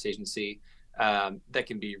last agency. That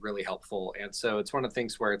can be really helpful. And so it's one of the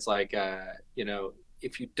things where it's like,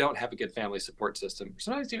 if you don't have a good family support system,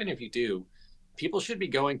 sometimes even if you do, people should be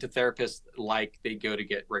going to therapists like they go to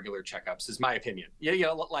get regular checkups, is my opinion. Yeah,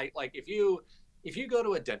 like if you go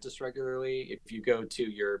to a dentist regularly, if you go to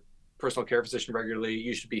your personal care physician regularly,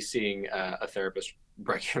 you should be seeing a therapist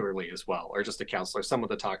regularly as well, or just a counselor, someone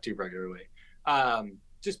to talk to regularly.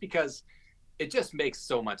 Just because it just makes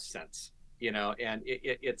so much sense, and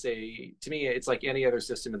to me, it's like any other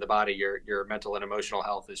system in the body. Your mental and emotional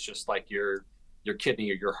health is just like your kidney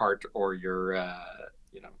or your heart or your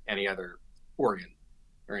any other organ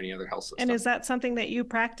or any other health system. And is that something that you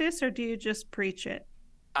practice, or do you just preach it?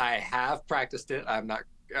 I have practiced it. I'm not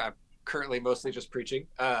currently mostly just preaching,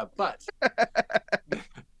 but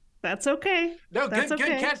that's okay. No, good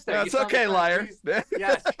catch there. That's okay, liar.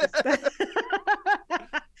 Yes.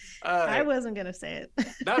 I wasn't gonna say it.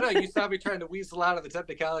 No, you saw me trying to weasel out of the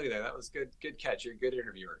technicality there. That was good catch. You're a good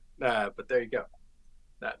interviewer. But there you go.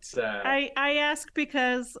 That's I ask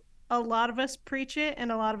because a lot of us preach it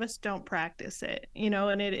and a lot of us don't practice it,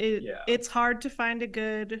 and it's hard to find a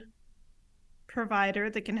good provider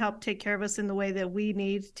that can help take care of us in the way that we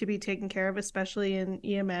need to be taken care of, especially in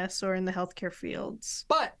EMS or in the healthcare fields.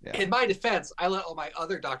 But in my defense, I let all my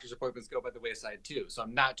other doctor's appointments go by the wayside too. So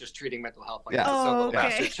I'm not just treating mental health like some little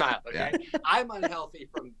bastard child. Okay, I'm unhealthy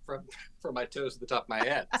from my toes to the top of my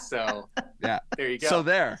head. So there you go. So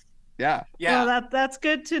there. Yeah. Well, that's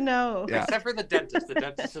good to know. Yeah. Except for the dentist. The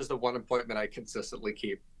dentist is the one appointment I consistently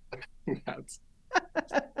keep.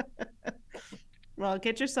 Well,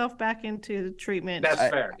 get yourself back into treatment. That's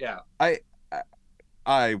fair. Yeah. I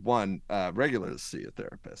regularly see a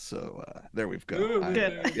therapist, so there we go. Ooh,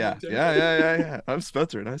 good. Yeah. I'm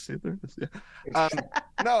Spencer, and I see a therapist. Yeah.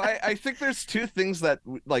 No, I think there's two things that,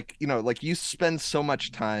 like you spend so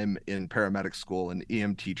much time in paramedic school and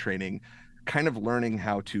EMT training, kind of learning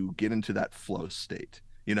how to get into that flow state,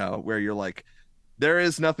 where you're like, there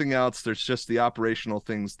is nothing else. There's just the operational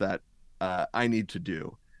things that I need to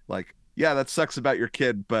do. Like, yeah, that sucks about your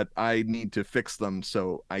kid, but I need to fix them,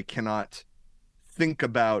 so I cannot think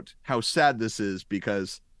about how sad this is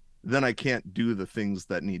because then I can't do the things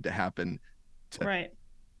that need to happen to Right.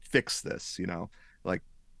 fix this, like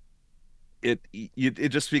it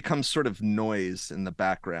just becomes sort of noise in the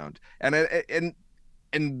background. And I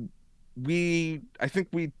think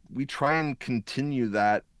we try and continue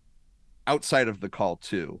that outside of the call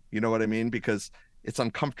too. You know what I mean? Because it's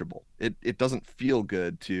uncomfortable. It doesn't feel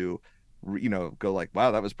good to go like,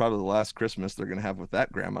 wow, that was probably the last Christmas they're gonna have with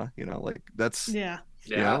that grandma. Like that's Yeah.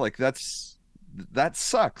 Yeah. like that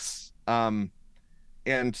sucks. And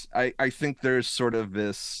I think there's sort of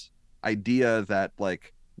this idea that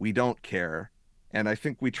like we don't care, and I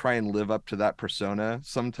think we try and live up to that persona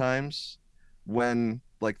sometimes, when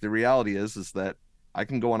like the reality is that I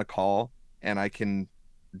can go on a call and I can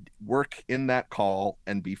work in that call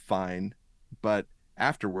and be fine, but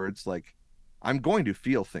afterwards, like, I'm going to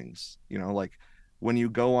feel things, like when you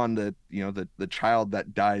go on the child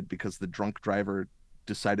that died because the drunk driver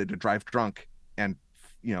decided to drive drunk and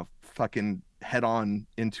fucking head on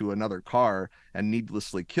into another car and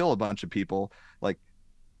needlessly kill a bunch of people. Like,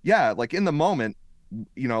 yeah, like in the moment,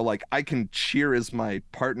 like I can cheer as my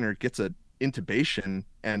partner gets a intubation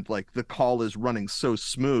and like the call is running so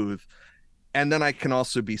smooth, and then I can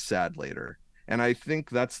also be sad later. And I think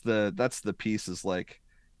that's the piece, is like,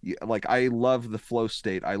 like I love the flow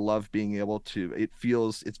state. I love being able to,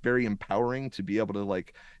 it's very empowering to be able to,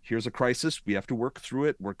 like, here's a crisis, we have to work through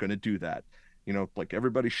it, we're going to do that. Like,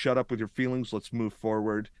 everybody shut up with your feelings, let's move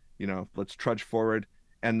forward, let's trudge forward.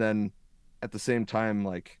 And then at the same time,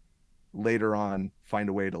 like, later on, find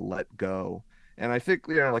a way to let go. And I think,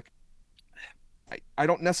 like, I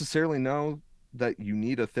don't necessarily know that you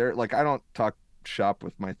need a therapist. Like, I don't talk shop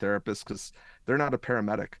with my therapist because they're not a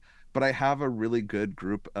paramedic, but I have a really good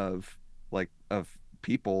group of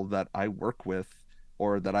people that I work with,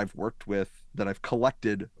 or that I've worked with, that I've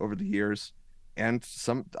collected over the years. And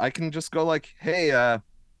I can just go like, hey,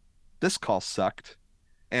 this call sucked.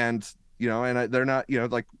 And, they're not,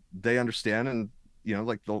 like, they understand, and,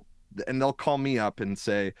 like they'll call me up and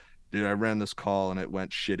say, dude, I ran this call and it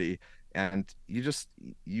went shitty. And you just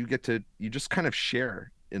kind of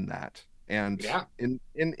share in that. And Yeah.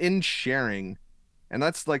 in sharing, and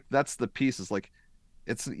that's the piece, is like,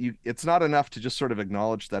 it's not enough to just sort of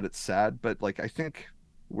acknowledge that it's sad, but like I think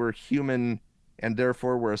we're human, and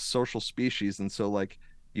therefore we're a social species, and so like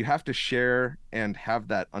you have to share and have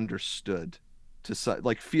that understood,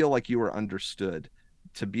 like feel like you are understood,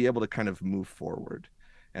 to be able to kind of move forward.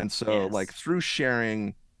 And so like Yes. through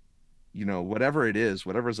sharing, whatever it is,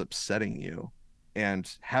 whatever's upsetting you,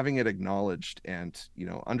 and having it acknowledged and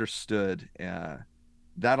understood,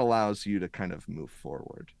 that allows you to kind of move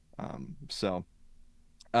forward. So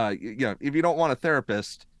if you don't want a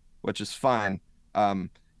therapist, which is fine,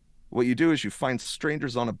 what you do is you find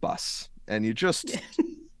strangers on a bus, and you just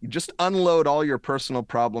unload all your personal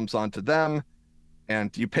problems onto them,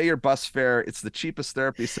 and you pay your bus fare. It's the cheapest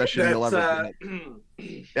therapy session you'll That's ever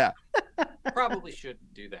get. Yeah. Probably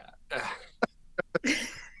shouldn't do that.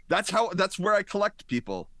 That's where I collect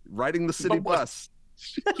people, riding the city bus.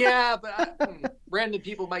 Yeah, but random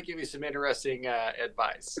people might give you some interesting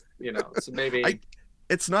advice, so maybe.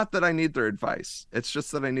 It's not that I need their advice. It's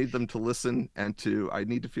just that I need them to listen, and I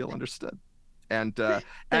need to feel understood. And the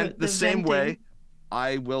same venting. way,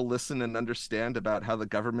 I will listen and understand about how the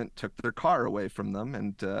government took their car away from them,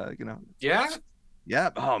 and Yeah. Yeah.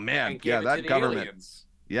 Oh man. And Yeah, gave it that to the government. aliens.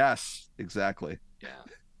 Yes, exactly. Yeah.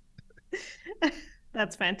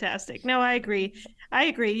 That's fantastic. No, I agree.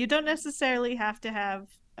 You don't necessarily have to have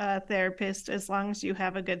a therapist as long as you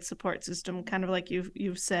have a good support system, kind of like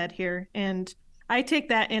you've said here. And I take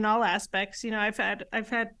that in all aspects. I've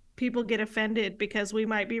had people get offended because we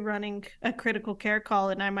might be running a critical care call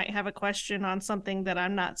and I might have a question on something that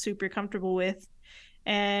I'm not super comfortable with.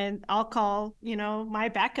 And I'll call, my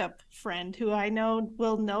backup friend who I know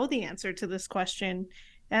will know the answer to this question.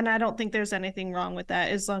 And I don't think there's anything wrong with that,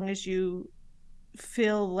 as long as you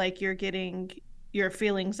feel like you're getting your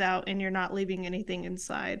feelings out and you're not leaving anything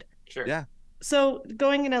inside. Sure. Yeah. So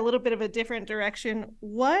going in a little bit of a different direction,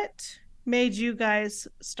 what made you guys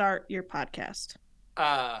start your podcast?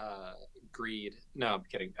 Greed. No, I'm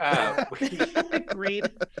kidding. Greed.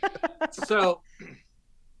 So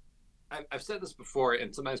I've said this before,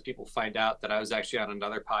 and sometimes people find out that I was actually on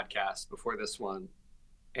another podcast before this one,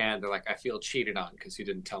 and they're like, I feel cheated on because you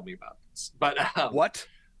didn't tell me about this. But What?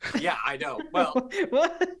 Yeah, I know. Well,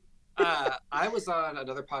 what? I was on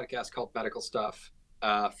another podcast called Medical Stuff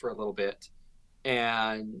for a little bit,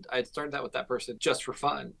 and I started that with that person just for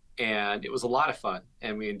fun, and it was a lot of fun,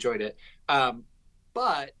 and we enjoyed it.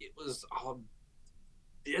 but it was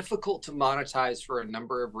difficult to monetize for a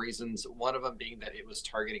number of reasons. One of them being that it was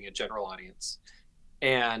targeting a general audience.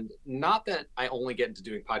 And not that I only get into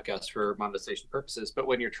doing podcasts for monetization purposes, but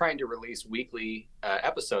when you're trying to release weekly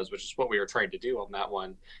episodes, which is what we were trying to do on that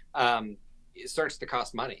one, it starts to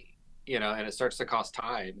cost money, and it starts to cost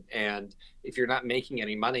time. And if you're not making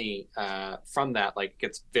any money from that, like, it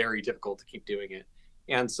gets very difficult to keep doing it.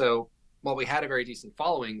 And so while we had a very decent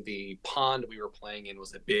following, the pond we were playing in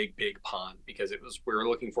was a big, big pond because we were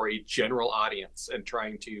looking for a general audience and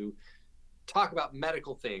trying to talk about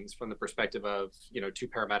medical things from the perspective of two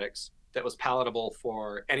paramedics that was palatable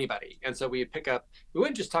for anybody. And so we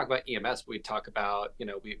wouldn't just talk about EMS, we'd talk about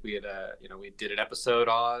we did an episode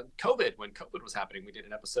on COVID when COVID was happening. We did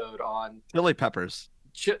an episode on chili peppers,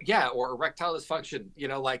 or erectile dysfunction.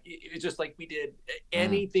 Like it's just like we did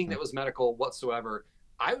anything that was medical whatsoever.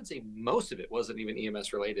 I would say most of it wasn't even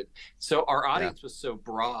EMS related. So our audience was so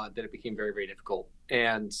broad that it became very, very difficult.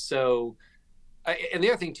 And so and the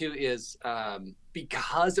other thing too is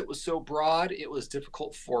because it was so broad, it was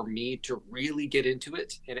difficult for me to really get into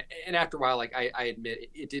it. And after a while, like I admit,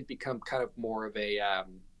 it did become kind of more of a I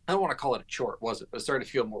don't want to call it a chore, it wasn't, but it started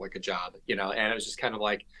to feel more like a job, and it was just kind of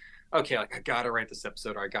like, okay, like I gotta write this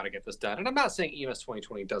episode or I gotta get this done. And I'm not saying EMS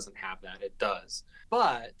 2020 doesn't have that, it does.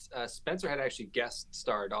 But Spencer had actually guest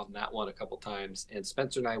starred on that one a couple times, and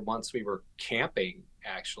Spencer and I, once we were camping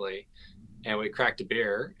actually, and we cracked a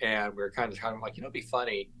beer, and we were kind of like, it'd be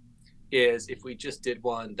funny is if we just did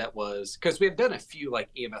one that was, because we have done a few like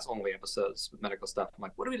EMS only episodes with medical stuff. I'm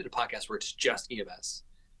like, what if we did a podcast where it's just EMS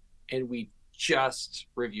and we just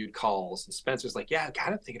reviewed calls? And Spencer's like, yeah, I'm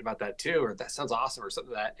kind of thinking about that too, or that sounds awesome, or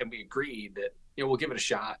something like that. And we agreed that we'll give it a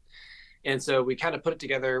shot. And so we kind of put it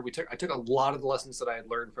together. I took a lot of the lessons that I had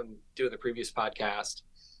learned from doing the previous podcast,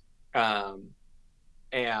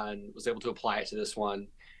 and was able to apply it to this one.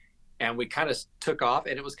 And we kind of took off,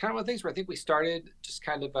 and it was kind of one of the things where I think we started just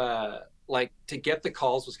kind of like, to get the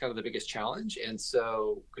calls was kind of the biggest challenge. And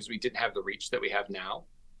so, because we didn't have the reach that we have now.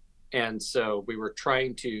 And so we were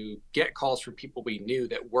trying to get calls from people we knew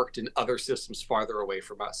that worked in other systems farther away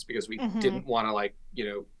from us, because we didn't want to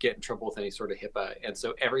get in trouble with any sort of HIPAA. And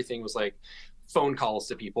so everything was like phone calls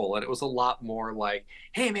to people. And it was a lot more like,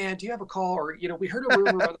 hey man, do you have a call? Or, we heard a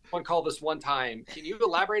rumor about one call this one time. Can you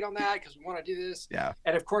elaborate on that? Because we want to do this. Yeah.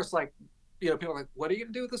 And of course, like, people are like, what are you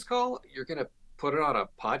going to do with this call? You're going to put it on a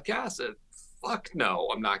podcast? And fuck no,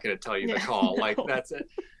 I'm not going to tell you the call. No. Like, that's it.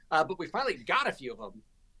 But we finally got a few of them,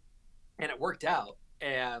 and it worked out.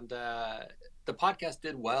 And the podcast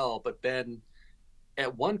did well, but then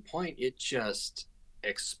at one point it just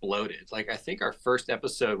exploded. Like, I think our first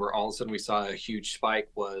episode where all of a sudden we saw a huge spike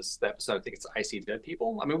was the episode, I think it's I See Dead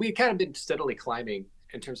People. I mean, we kind of been steadily climbing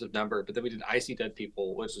in terms of number, but then we did I See Dead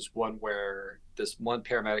People, which is one where this one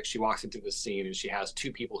paramedic, she walks into the scene and she has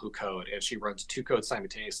two people who code, and she runs two codes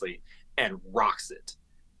simultaneously and rocks it.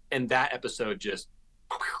 And that episode just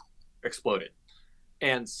exploded.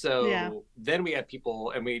 And so then we had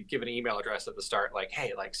people, and we'd give an email address at the start, like,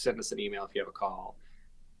 hey, like, send us an email if you have a call.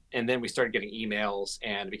 And then we started getting emails,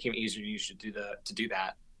 and it became easier to do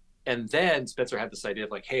that. And then Spencer had this idea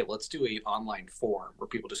of like, hey, let's do an online form where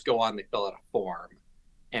people just go on, they fill out a form.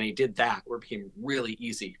 And he did that, where it became really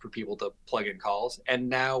easy for people to plug in calls. And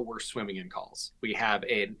now we're swimming in calls. We have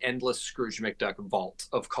an endless Scrooge McDuck vault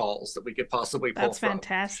of calls that we could possibly pull from. That's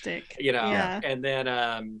fantastic. And then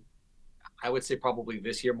I would say probably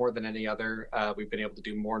this year more than any other, we've been able to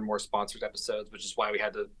do more and more sponsored episodes, which is why we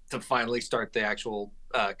had to finally start the actual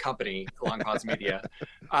company, Long Pause Media.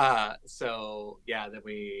 So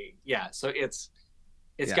it's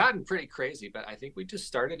gotten pretty crazy, but I think we just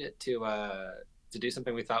started it to do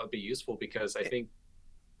something we thought would be useful, because I think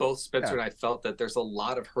both Spencer and I felt that there's a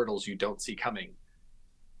lot of hurdles you don't see coming.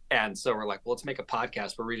 And so we're like, well, let's make a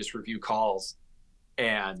podcast where we just review calls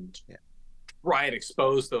and try and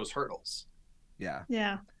expose those hurdles.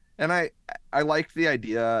 Yeah. And I like the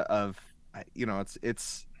idea of,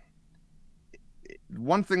 it's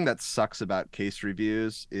one thing that sucks about case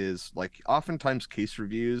reviews is, like, oftentimes case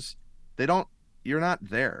reviews, you're not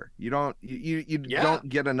there. You don't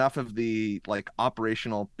get enough of the like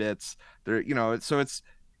operational bits there, so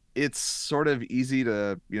it's sort of easy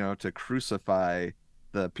to crucify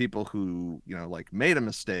the people who like made a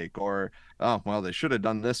mistake, or they should have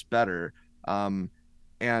done this better.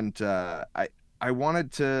 I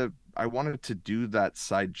wanted to do that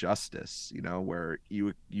side justice, where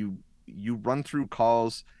you run through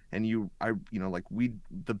calls, and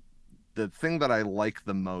the thing that I like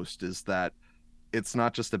the most is that it's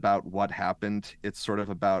not just about what happened. It's sort of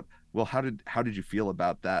about, well, how did you feel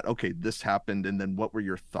about that? Okay, this happened, and then what were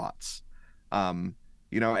your thoughts?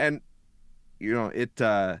 And it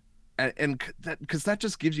and that, because that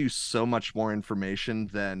just gives you so much more information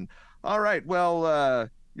than, all right, well,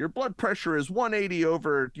 your blood pressure is 180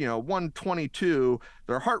 over 122,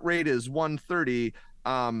 their heart rate is 130,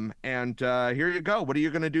 and here you go, what are you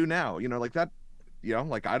going to do now, like that,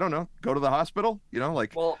 like, I don't know, go to the hospital,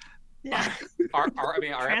 like. Well, Yeah. our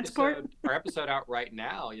Transport? episode out right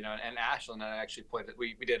now, and Ashlyn and I actually pointed,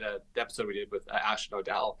 we did the episode we did with Ashlyn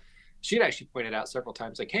O'Dell. She'd actually pointed out several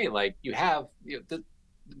times, like, hey, like, you have, the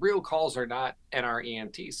real calls are not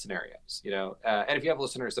NREMT scenarios, and if you have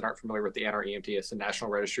listeners that aren't familiar with the NREMT, it's the National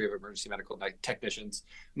Registry of Emergency Medical Technicians.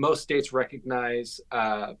 Most states recognize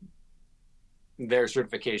their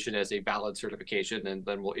certification as a valid certification, and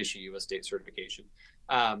then we'll issue you a state certification.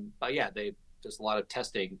 But yeah, there's a lot of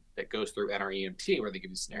testing that goes through NREMT where they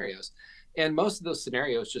give you scenarios. And most of those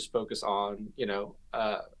scenarios just focus on,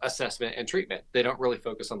 assessment and treatment. They don't really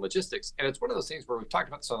focus on logistics. And it's one of those things where we've talked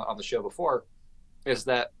about this on the show before, is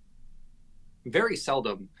that very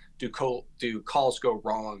seldom do calls go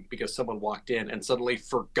wrong because someone walked in and suddenly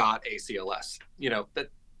forgot ACLS.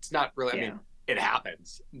 That's not really, I mean, it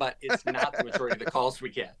happens, but it's not the majority of the calls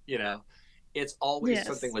we get, It's always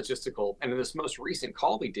something logistical. And in this most recent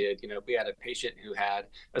call we did, we had a patient who had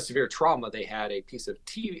a severe trauma. They had a piece of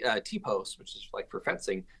T-post, which is like for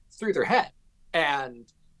fencing, through their head.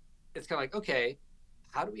 And it's kind of like, okay,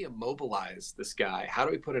 how do we immobilize this guy? How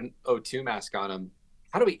do we put an O2 mask on him?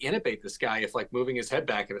 How do we intubate this guy if, like, moving his head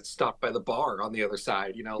back and it's stopped by the bar on the other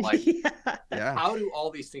side? How do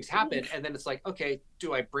all these things happen? And then it's like, okay,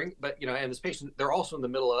 do I bring, but, and this patient, they're also in the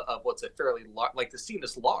middle of what's a fairly like, the scene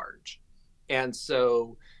is large. And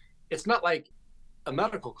so it's not like a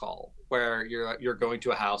medical call where you're going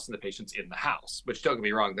to a house and the patient's in the house, which, don't get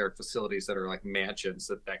me wrong, there are facilities that are like mansions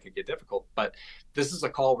that could get difficult. But this is a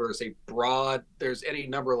call where there's any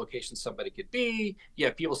number of locations somebody could be. You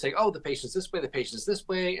have people saying, oh, the patient's this way, the patient's this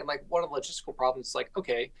way. And like, one of the logistical problems is like,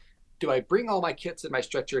 okay, do I bring all my kits and my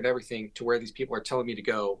stretcher and everything to where these people are telling me to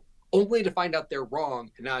go, only to find out they're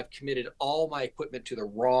wrong? And now I've committed all my equipment to the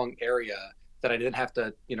wrong area that I didn't have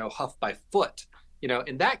to, huff by foot.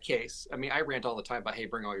 In that case, I mean, I rant all the time about, hey,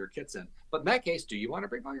 bring all your kits in. But in that case, do you want to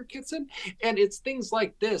bring all your kits in? And it's things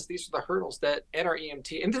like this. These are the hurdles that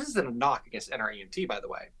NREMT, and this isn't a knock against NREMT, by the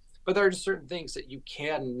way, but there are just certain things that you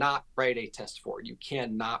cannot write a test for. You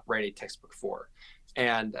cannot write a textbook for.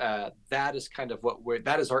 And that is kind of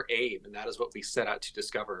that is our aim, and that is what we set out to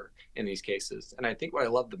discover in these cases. And I think what I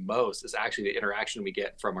love the most is actually the interaction we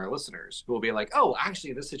get from our listeners, who will be like, oh,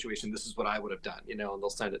 actually in this situation, this is what I would have done, and they'll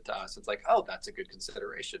send it to us. It's like, oh, that's a good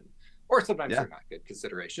consideration. Or sometimes they're not good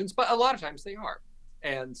considerations, but a lot of times they are.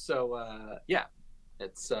 And so,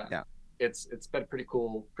 it's been a pretty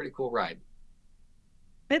cool ride.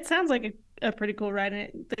 It sounds like a pretty cool ride.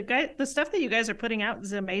 And the stuff that you guys are putting out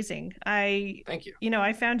is amazing. Thank you.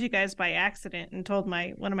 I found you guys by accident and told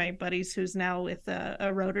one of my buddies who's now with a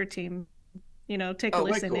rotor team, take a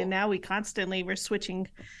listen. Cool. And now we're switching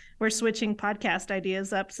podcast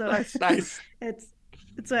ideas up. So nice.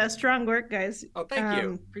 It's a strong work, guys. Oh, thank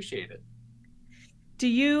you. Appreciate it. Do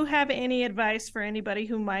you have any advice for anybody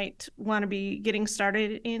who might want to be getting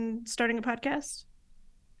started in starting a podcast?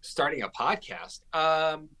 Starting a podcast?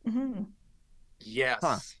 Yes.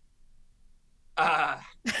 Huh.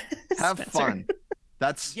 Have fun.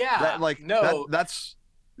 That's that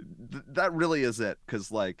really is it.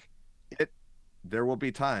 Cause like there will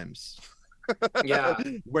be times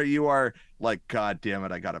where you are like, God damn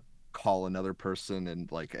it, I gotta call another person,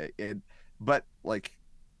 and like but like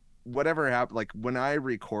whatever happened, like when I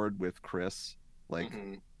record with Chris, like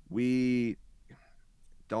we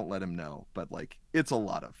don't let him know, but like it's a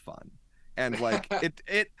lot of fun. And like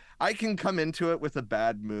I can come into it with a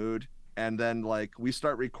bad mood, and then like we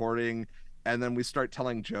start recording, and then we start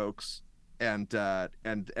telling jokes, and then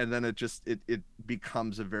it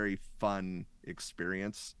becomes a very fun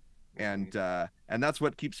experience. And that's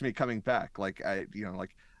what keeps me coming back. Like I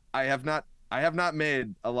have not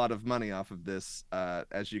made a lot of money off of this,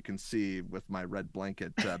 as you can see with my red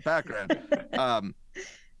blanket background.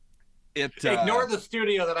 Ignore the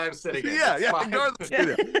studio that I'm sitting in. Ignore the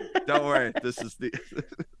studio. Don't worry. This is the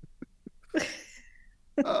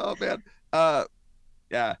oh man.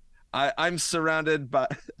 I'm surrounded by,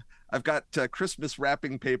 I've got Christmas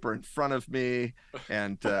wrapping paper in front of me,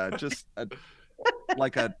 and just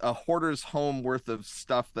like a hoarder's home worth of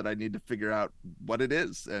stuff that I need to figure out what it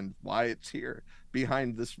is and why it's here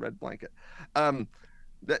behind this red blanket.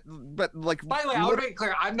 But like, by the way, I want to make it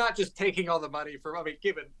clear, I'm not just taking all the money from,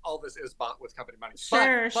 given all this is bought with company money.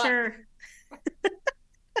 Sure.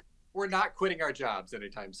 we're not quitting our jobs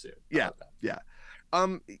anytime soon. Yeah.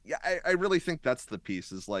 I really think that's the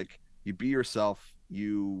piece, is like, you be yourself,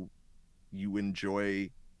 you enjoy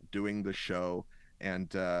doing the show, and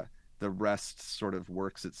the rest sort of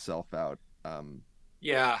works itself out.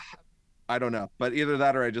 Yeah. I don't know, but either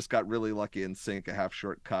that or I just got really lucky and sank a half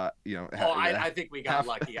short cut. I think we got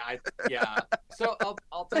lucky. Yeah. So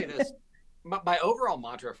I'll tell you this. My overall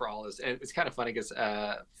mantra for all is, and it's kind of funny because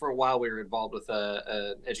for a while we were involved with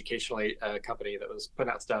an educational company that was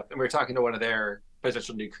putting out stuff, and we were talking to one of their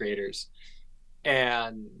potential new creators,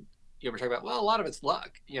 and we're talking about, well, a lot of it's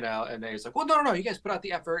luck, and they was like, well, no, you guys put out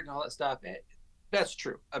the effort and all that stuff. That's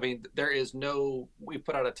true. I mean, we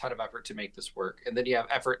put out a ton of effort to make this work, and then you have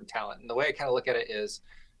effort and talent. And the way I kind of look at it is,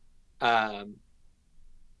 and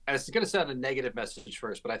it's going to sound a negative message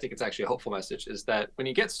first, but I think it's actually a hopeful message, is that when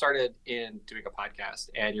you get started in doing a podcast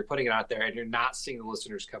and you're putting it out there and you're not seeing the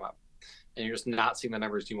listeners come up and you're just not seeing the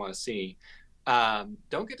numbers you want to see,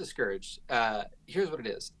 don't get discouraged. Here's what it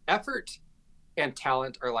is. Effort and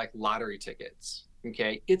talent are like lottery tickets.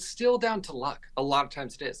 Okay. It's still down to luck. A lot of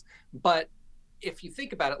times it is. But if you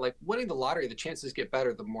think about it, like winning the lottery, the chances get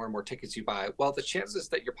better the more and more tickets you buy. Well, the chances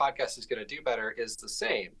that your podcast is going to do better is the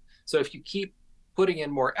same. So if you keep putting in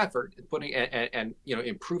more effort and putting and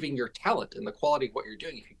improving your talent and the quality of what you're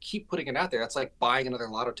doing, if you keep putting it out there, that's like buying another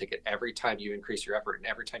lotto ticket every time you increase your effort and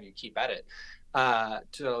every time you keep at it.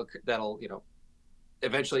 That'll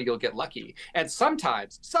eventually you'll get lucky. And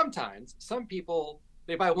sometimes some people,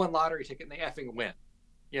 they buy one lottery ticket and they effing win,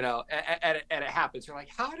 and it happens. You're like,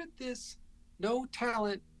 how did this no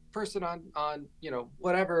talent person on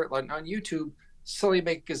whatever on YouTube suddenly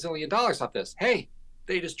make $1 gazillion off this? Hey,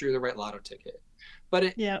 they just drew the right lotto ticket.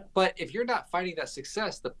 But if you're not finding that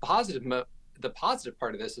success, the positive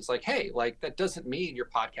part of this is like, hey, like, that doesn't mean your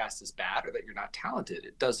podcast is bad or that you're not talented.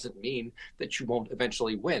 It doesn't mean that you won't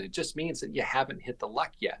eventually win. It just means that you haven't hit the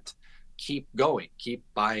luck yet. Keep going, keep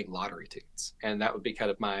buying lottery tickets. And that would be kind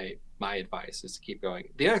of my advice, is to keep going.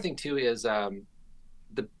 The other thing too is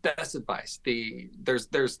the best advice.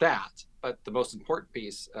 There's that, but the most important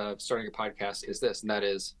piece of starting a podcast is this, and that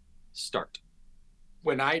is start.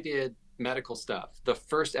 When I did medical stuff, the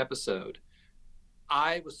first episode,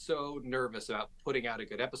 I was so nervous about putting out a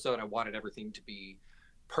good episode. I wanted everything to be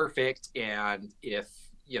perfect. And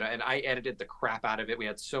and I edited the crap out of it. We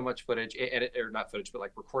had so much footage, not footage, but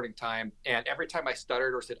like recording time. And every time I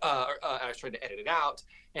stuttered or said, I was trying to edit it out.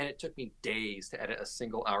 And it took me days to edit a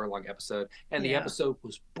single hour-long episode. And the episode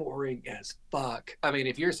was boring as fuck. I mean,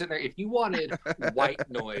 if you're sitting there, if you wanted white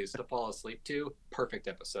noise to fall asleep to, perfect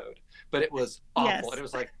episode. But it was awful. Yes. And it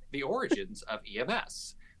was like the origins of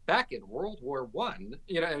EMS. Back in World War I,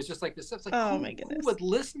 it was just like this stuff. Like, who would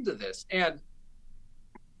listen to this?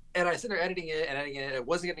 And I sit there editing it, and it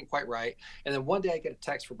wasn't getting quite right. And then one day I get a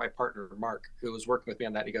text from my partner, Mark, who was working with me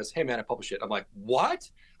on that. And he goes, hey, man, I published it. I'm like,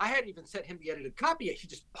 what? I hadn't even sent him the edited copy yet. He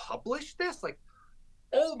just published this? Like,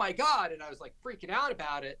 oh, my God. And I was like freaking out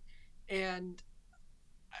about it. And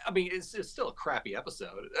I mean, it's still a crappy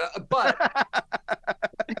episode. But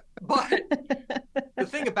the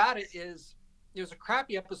thing about it is, it was a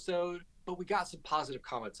crappy episode, but we got some positive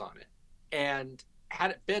comments on it. And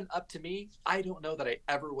had it been up to me, I don't know that I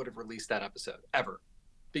ever would have released that episode, ever,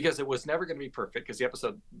 because it was never going to be perfect, because the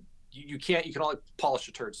episode, you can only polish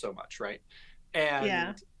a turd so much, right?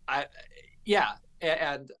 And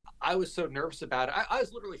and I was so nervous about it. I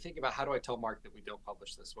was literally thinking about, how do I tell Mark that we don't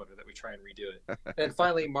publish this one, or that we try and redo it? And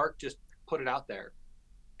finally, Mark just put it out there,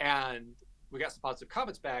 and we got some positive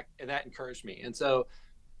comments back, and that encouraged me. And so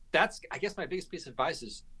that's, I guess, my biggest piece of advice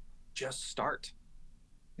is just start.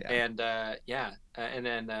 And and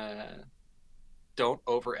then don't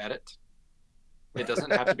over edit. It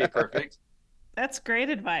doesn't have to be perfect. That's great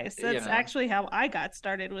advice. That's actually how I got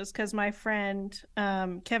started, was because my friend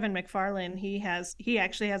Kevin McFarlane, he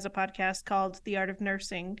actually has a podcast called The Art of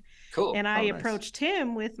Nursing. Cool. And I approached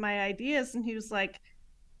him with my ideas, and he was like,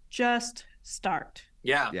 just start.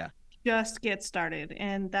 Yeah. Just get started.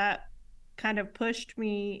 And that kind of pushed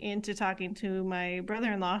me into talking to my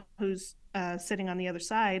brother-in-law, who's sitting on the other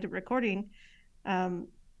side recording.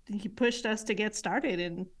 He pushed us to get started,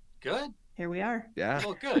 and good. Here we are. Yeah.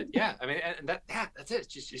 Well, good. Yeah. I mean, and that's it.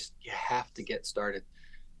 Just you have to get started.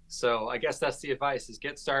 So I guess that's the advice: is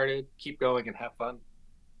get started, keep going, and have fun.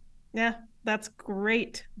 Yeah, that's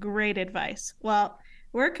great advice. Well,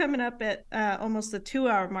 we're coming up at almost the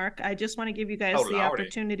 2-hour mark. I just want to give you guys the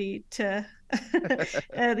opportunity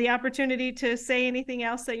to say anything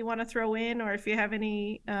else that you want to throw in, or if you have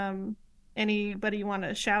any anybody you want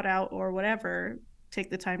to shout out or whatever, take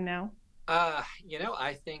the time now.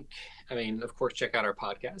 I mean, of course, check out our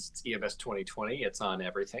podcast. It's EMS 2020. It's on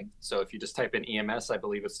everything. So if you just type in EMS, I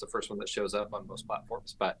believe it's the first one that shows up on most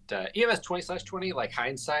platforms. But EMS 20/20, like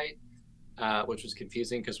hindsight, which was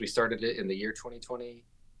confusing because we started it in the year 2020,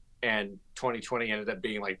 and 2020 ended up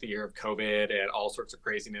being like the year of COVID and all sorts of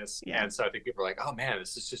craziness. Yeah. And so I think people are like, oh man,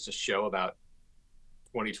 this is just a show about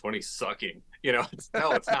 2020 sucking. No, it's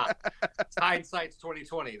not. It's hindsight's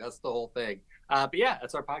 2020. That's the whole thing. But yeah,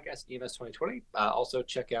 that's our podcast, EMS 2020. Also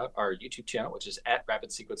check out our YouTube channel, which is at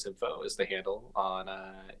Rapid Sequence Info is the handle on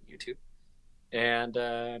YouTube. And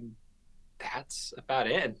that's about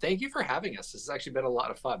it. And thank you for having us. This has actually been a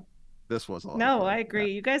lot of fun. This was a lot. No, I agree.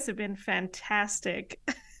 Yeah. You guys have been fantastic.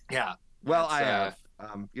 Yeah. Well, I have. I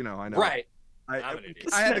know. Right. I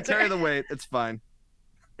had to carry the weight. It's fine.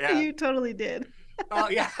 Yeah. You totally did. Oh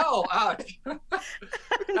yeah!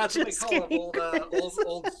 That's what they call him,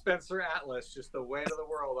 old Spencer Atlas, just the weight of the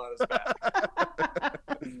world on his back.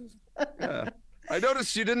 Yeah. I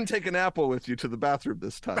noticed you didn't take an apple with you to the bathroom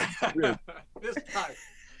this time. This time,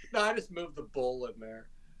 no, I just moved the bowl in there.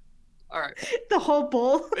 All right, the whole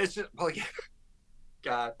bowl. It's just, yeah.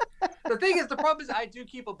 God, the thing is, the problem is, I do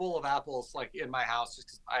keep a bowl of apples like in my house just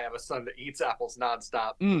because I have a son that eats apples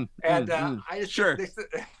nonstop, I just sure.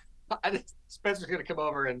 Spencer's gonna come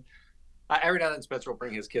over, and every now and then Spencer will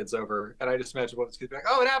bring his kids over, and I just imagine what his kids be like.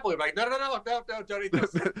 Oh, an apple! I'm like, no, don't eat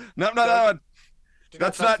this. no,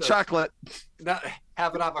 that's not chocolate. Not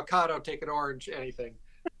have an avocado, take an orange, anything.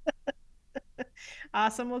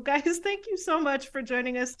 Awesome. Well, guys, thank you so much for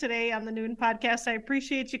joining us today on the Noon Podcast. I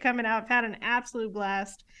appreciate you coming out. I've had an absolute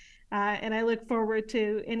blast, and I look forward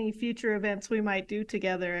to any future events we might do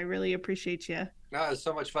together. I really appreciate you. No, it was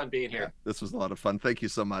so much fun being here. Yeah, this was a lot of fun. Thank you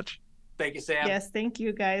so much. Thank you, Sam. Yes, thank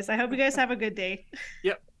you, guys. I hope you guys have a good day.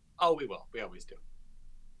 Yep. Oh, we will. We always do.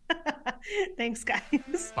 Thanks,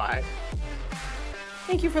 guys. Bye.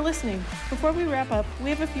 Thank you for listening. Before we wrap up, we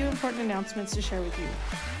have a few important announcements to share with you.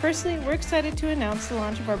 Firstly, we're excited to announce the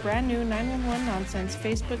launch of our brand new 911 Nonsense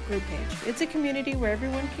Facebook group page. It's a community where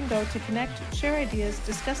everyone can go to connect, share ideas,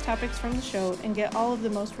 discuss topics from the show, and get all of the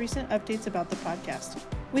most recent updates about the podcast.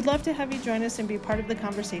 We'd love to have you join us and be part of the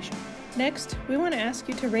conversation. Next, we want to ask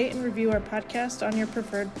you to rate and review our podcast on your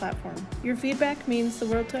preferred platform. Your feedback means the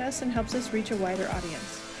world to us and helps us reach a wider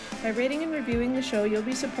audience. By rating and reviewing the show, you'll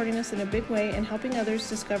be supporting us in a big way and helping others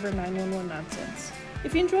discover 911 Nonsense.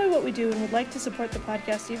 If you enjoy what we do and would like to support the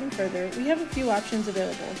podcast even further, we have a few options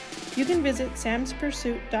available. You can visit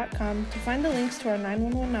samspursuit.com to find the links to our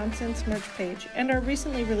 911 Nonsense merch page and our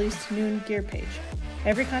recently released Noon gear page.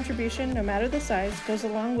 Every contribution, no matter the size, goes a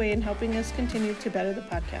long way in helping us continue to better the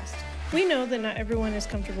podcast. We know that not everyone is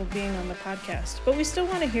comfortable being on the podcast, but we still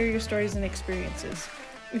want to hear your stories and experiences.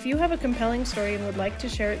 If you have a compelling story and would like to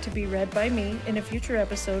share it to be read by me in a future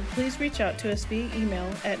episode, please reach out to us via email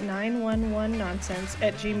at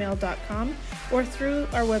 911nonsense@gmail.com or through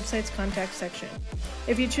our website's contact section.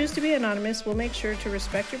 If you choose to be anonymous, we'll make sure to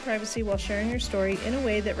respect your privacy while sharing your story in a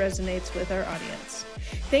way that resonates with our audience.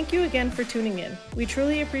 Thank you again for tuning in. We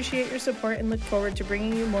truly appreciate your support and look forward to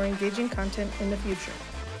bringing you more engaging content in the future.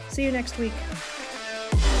 See you next week.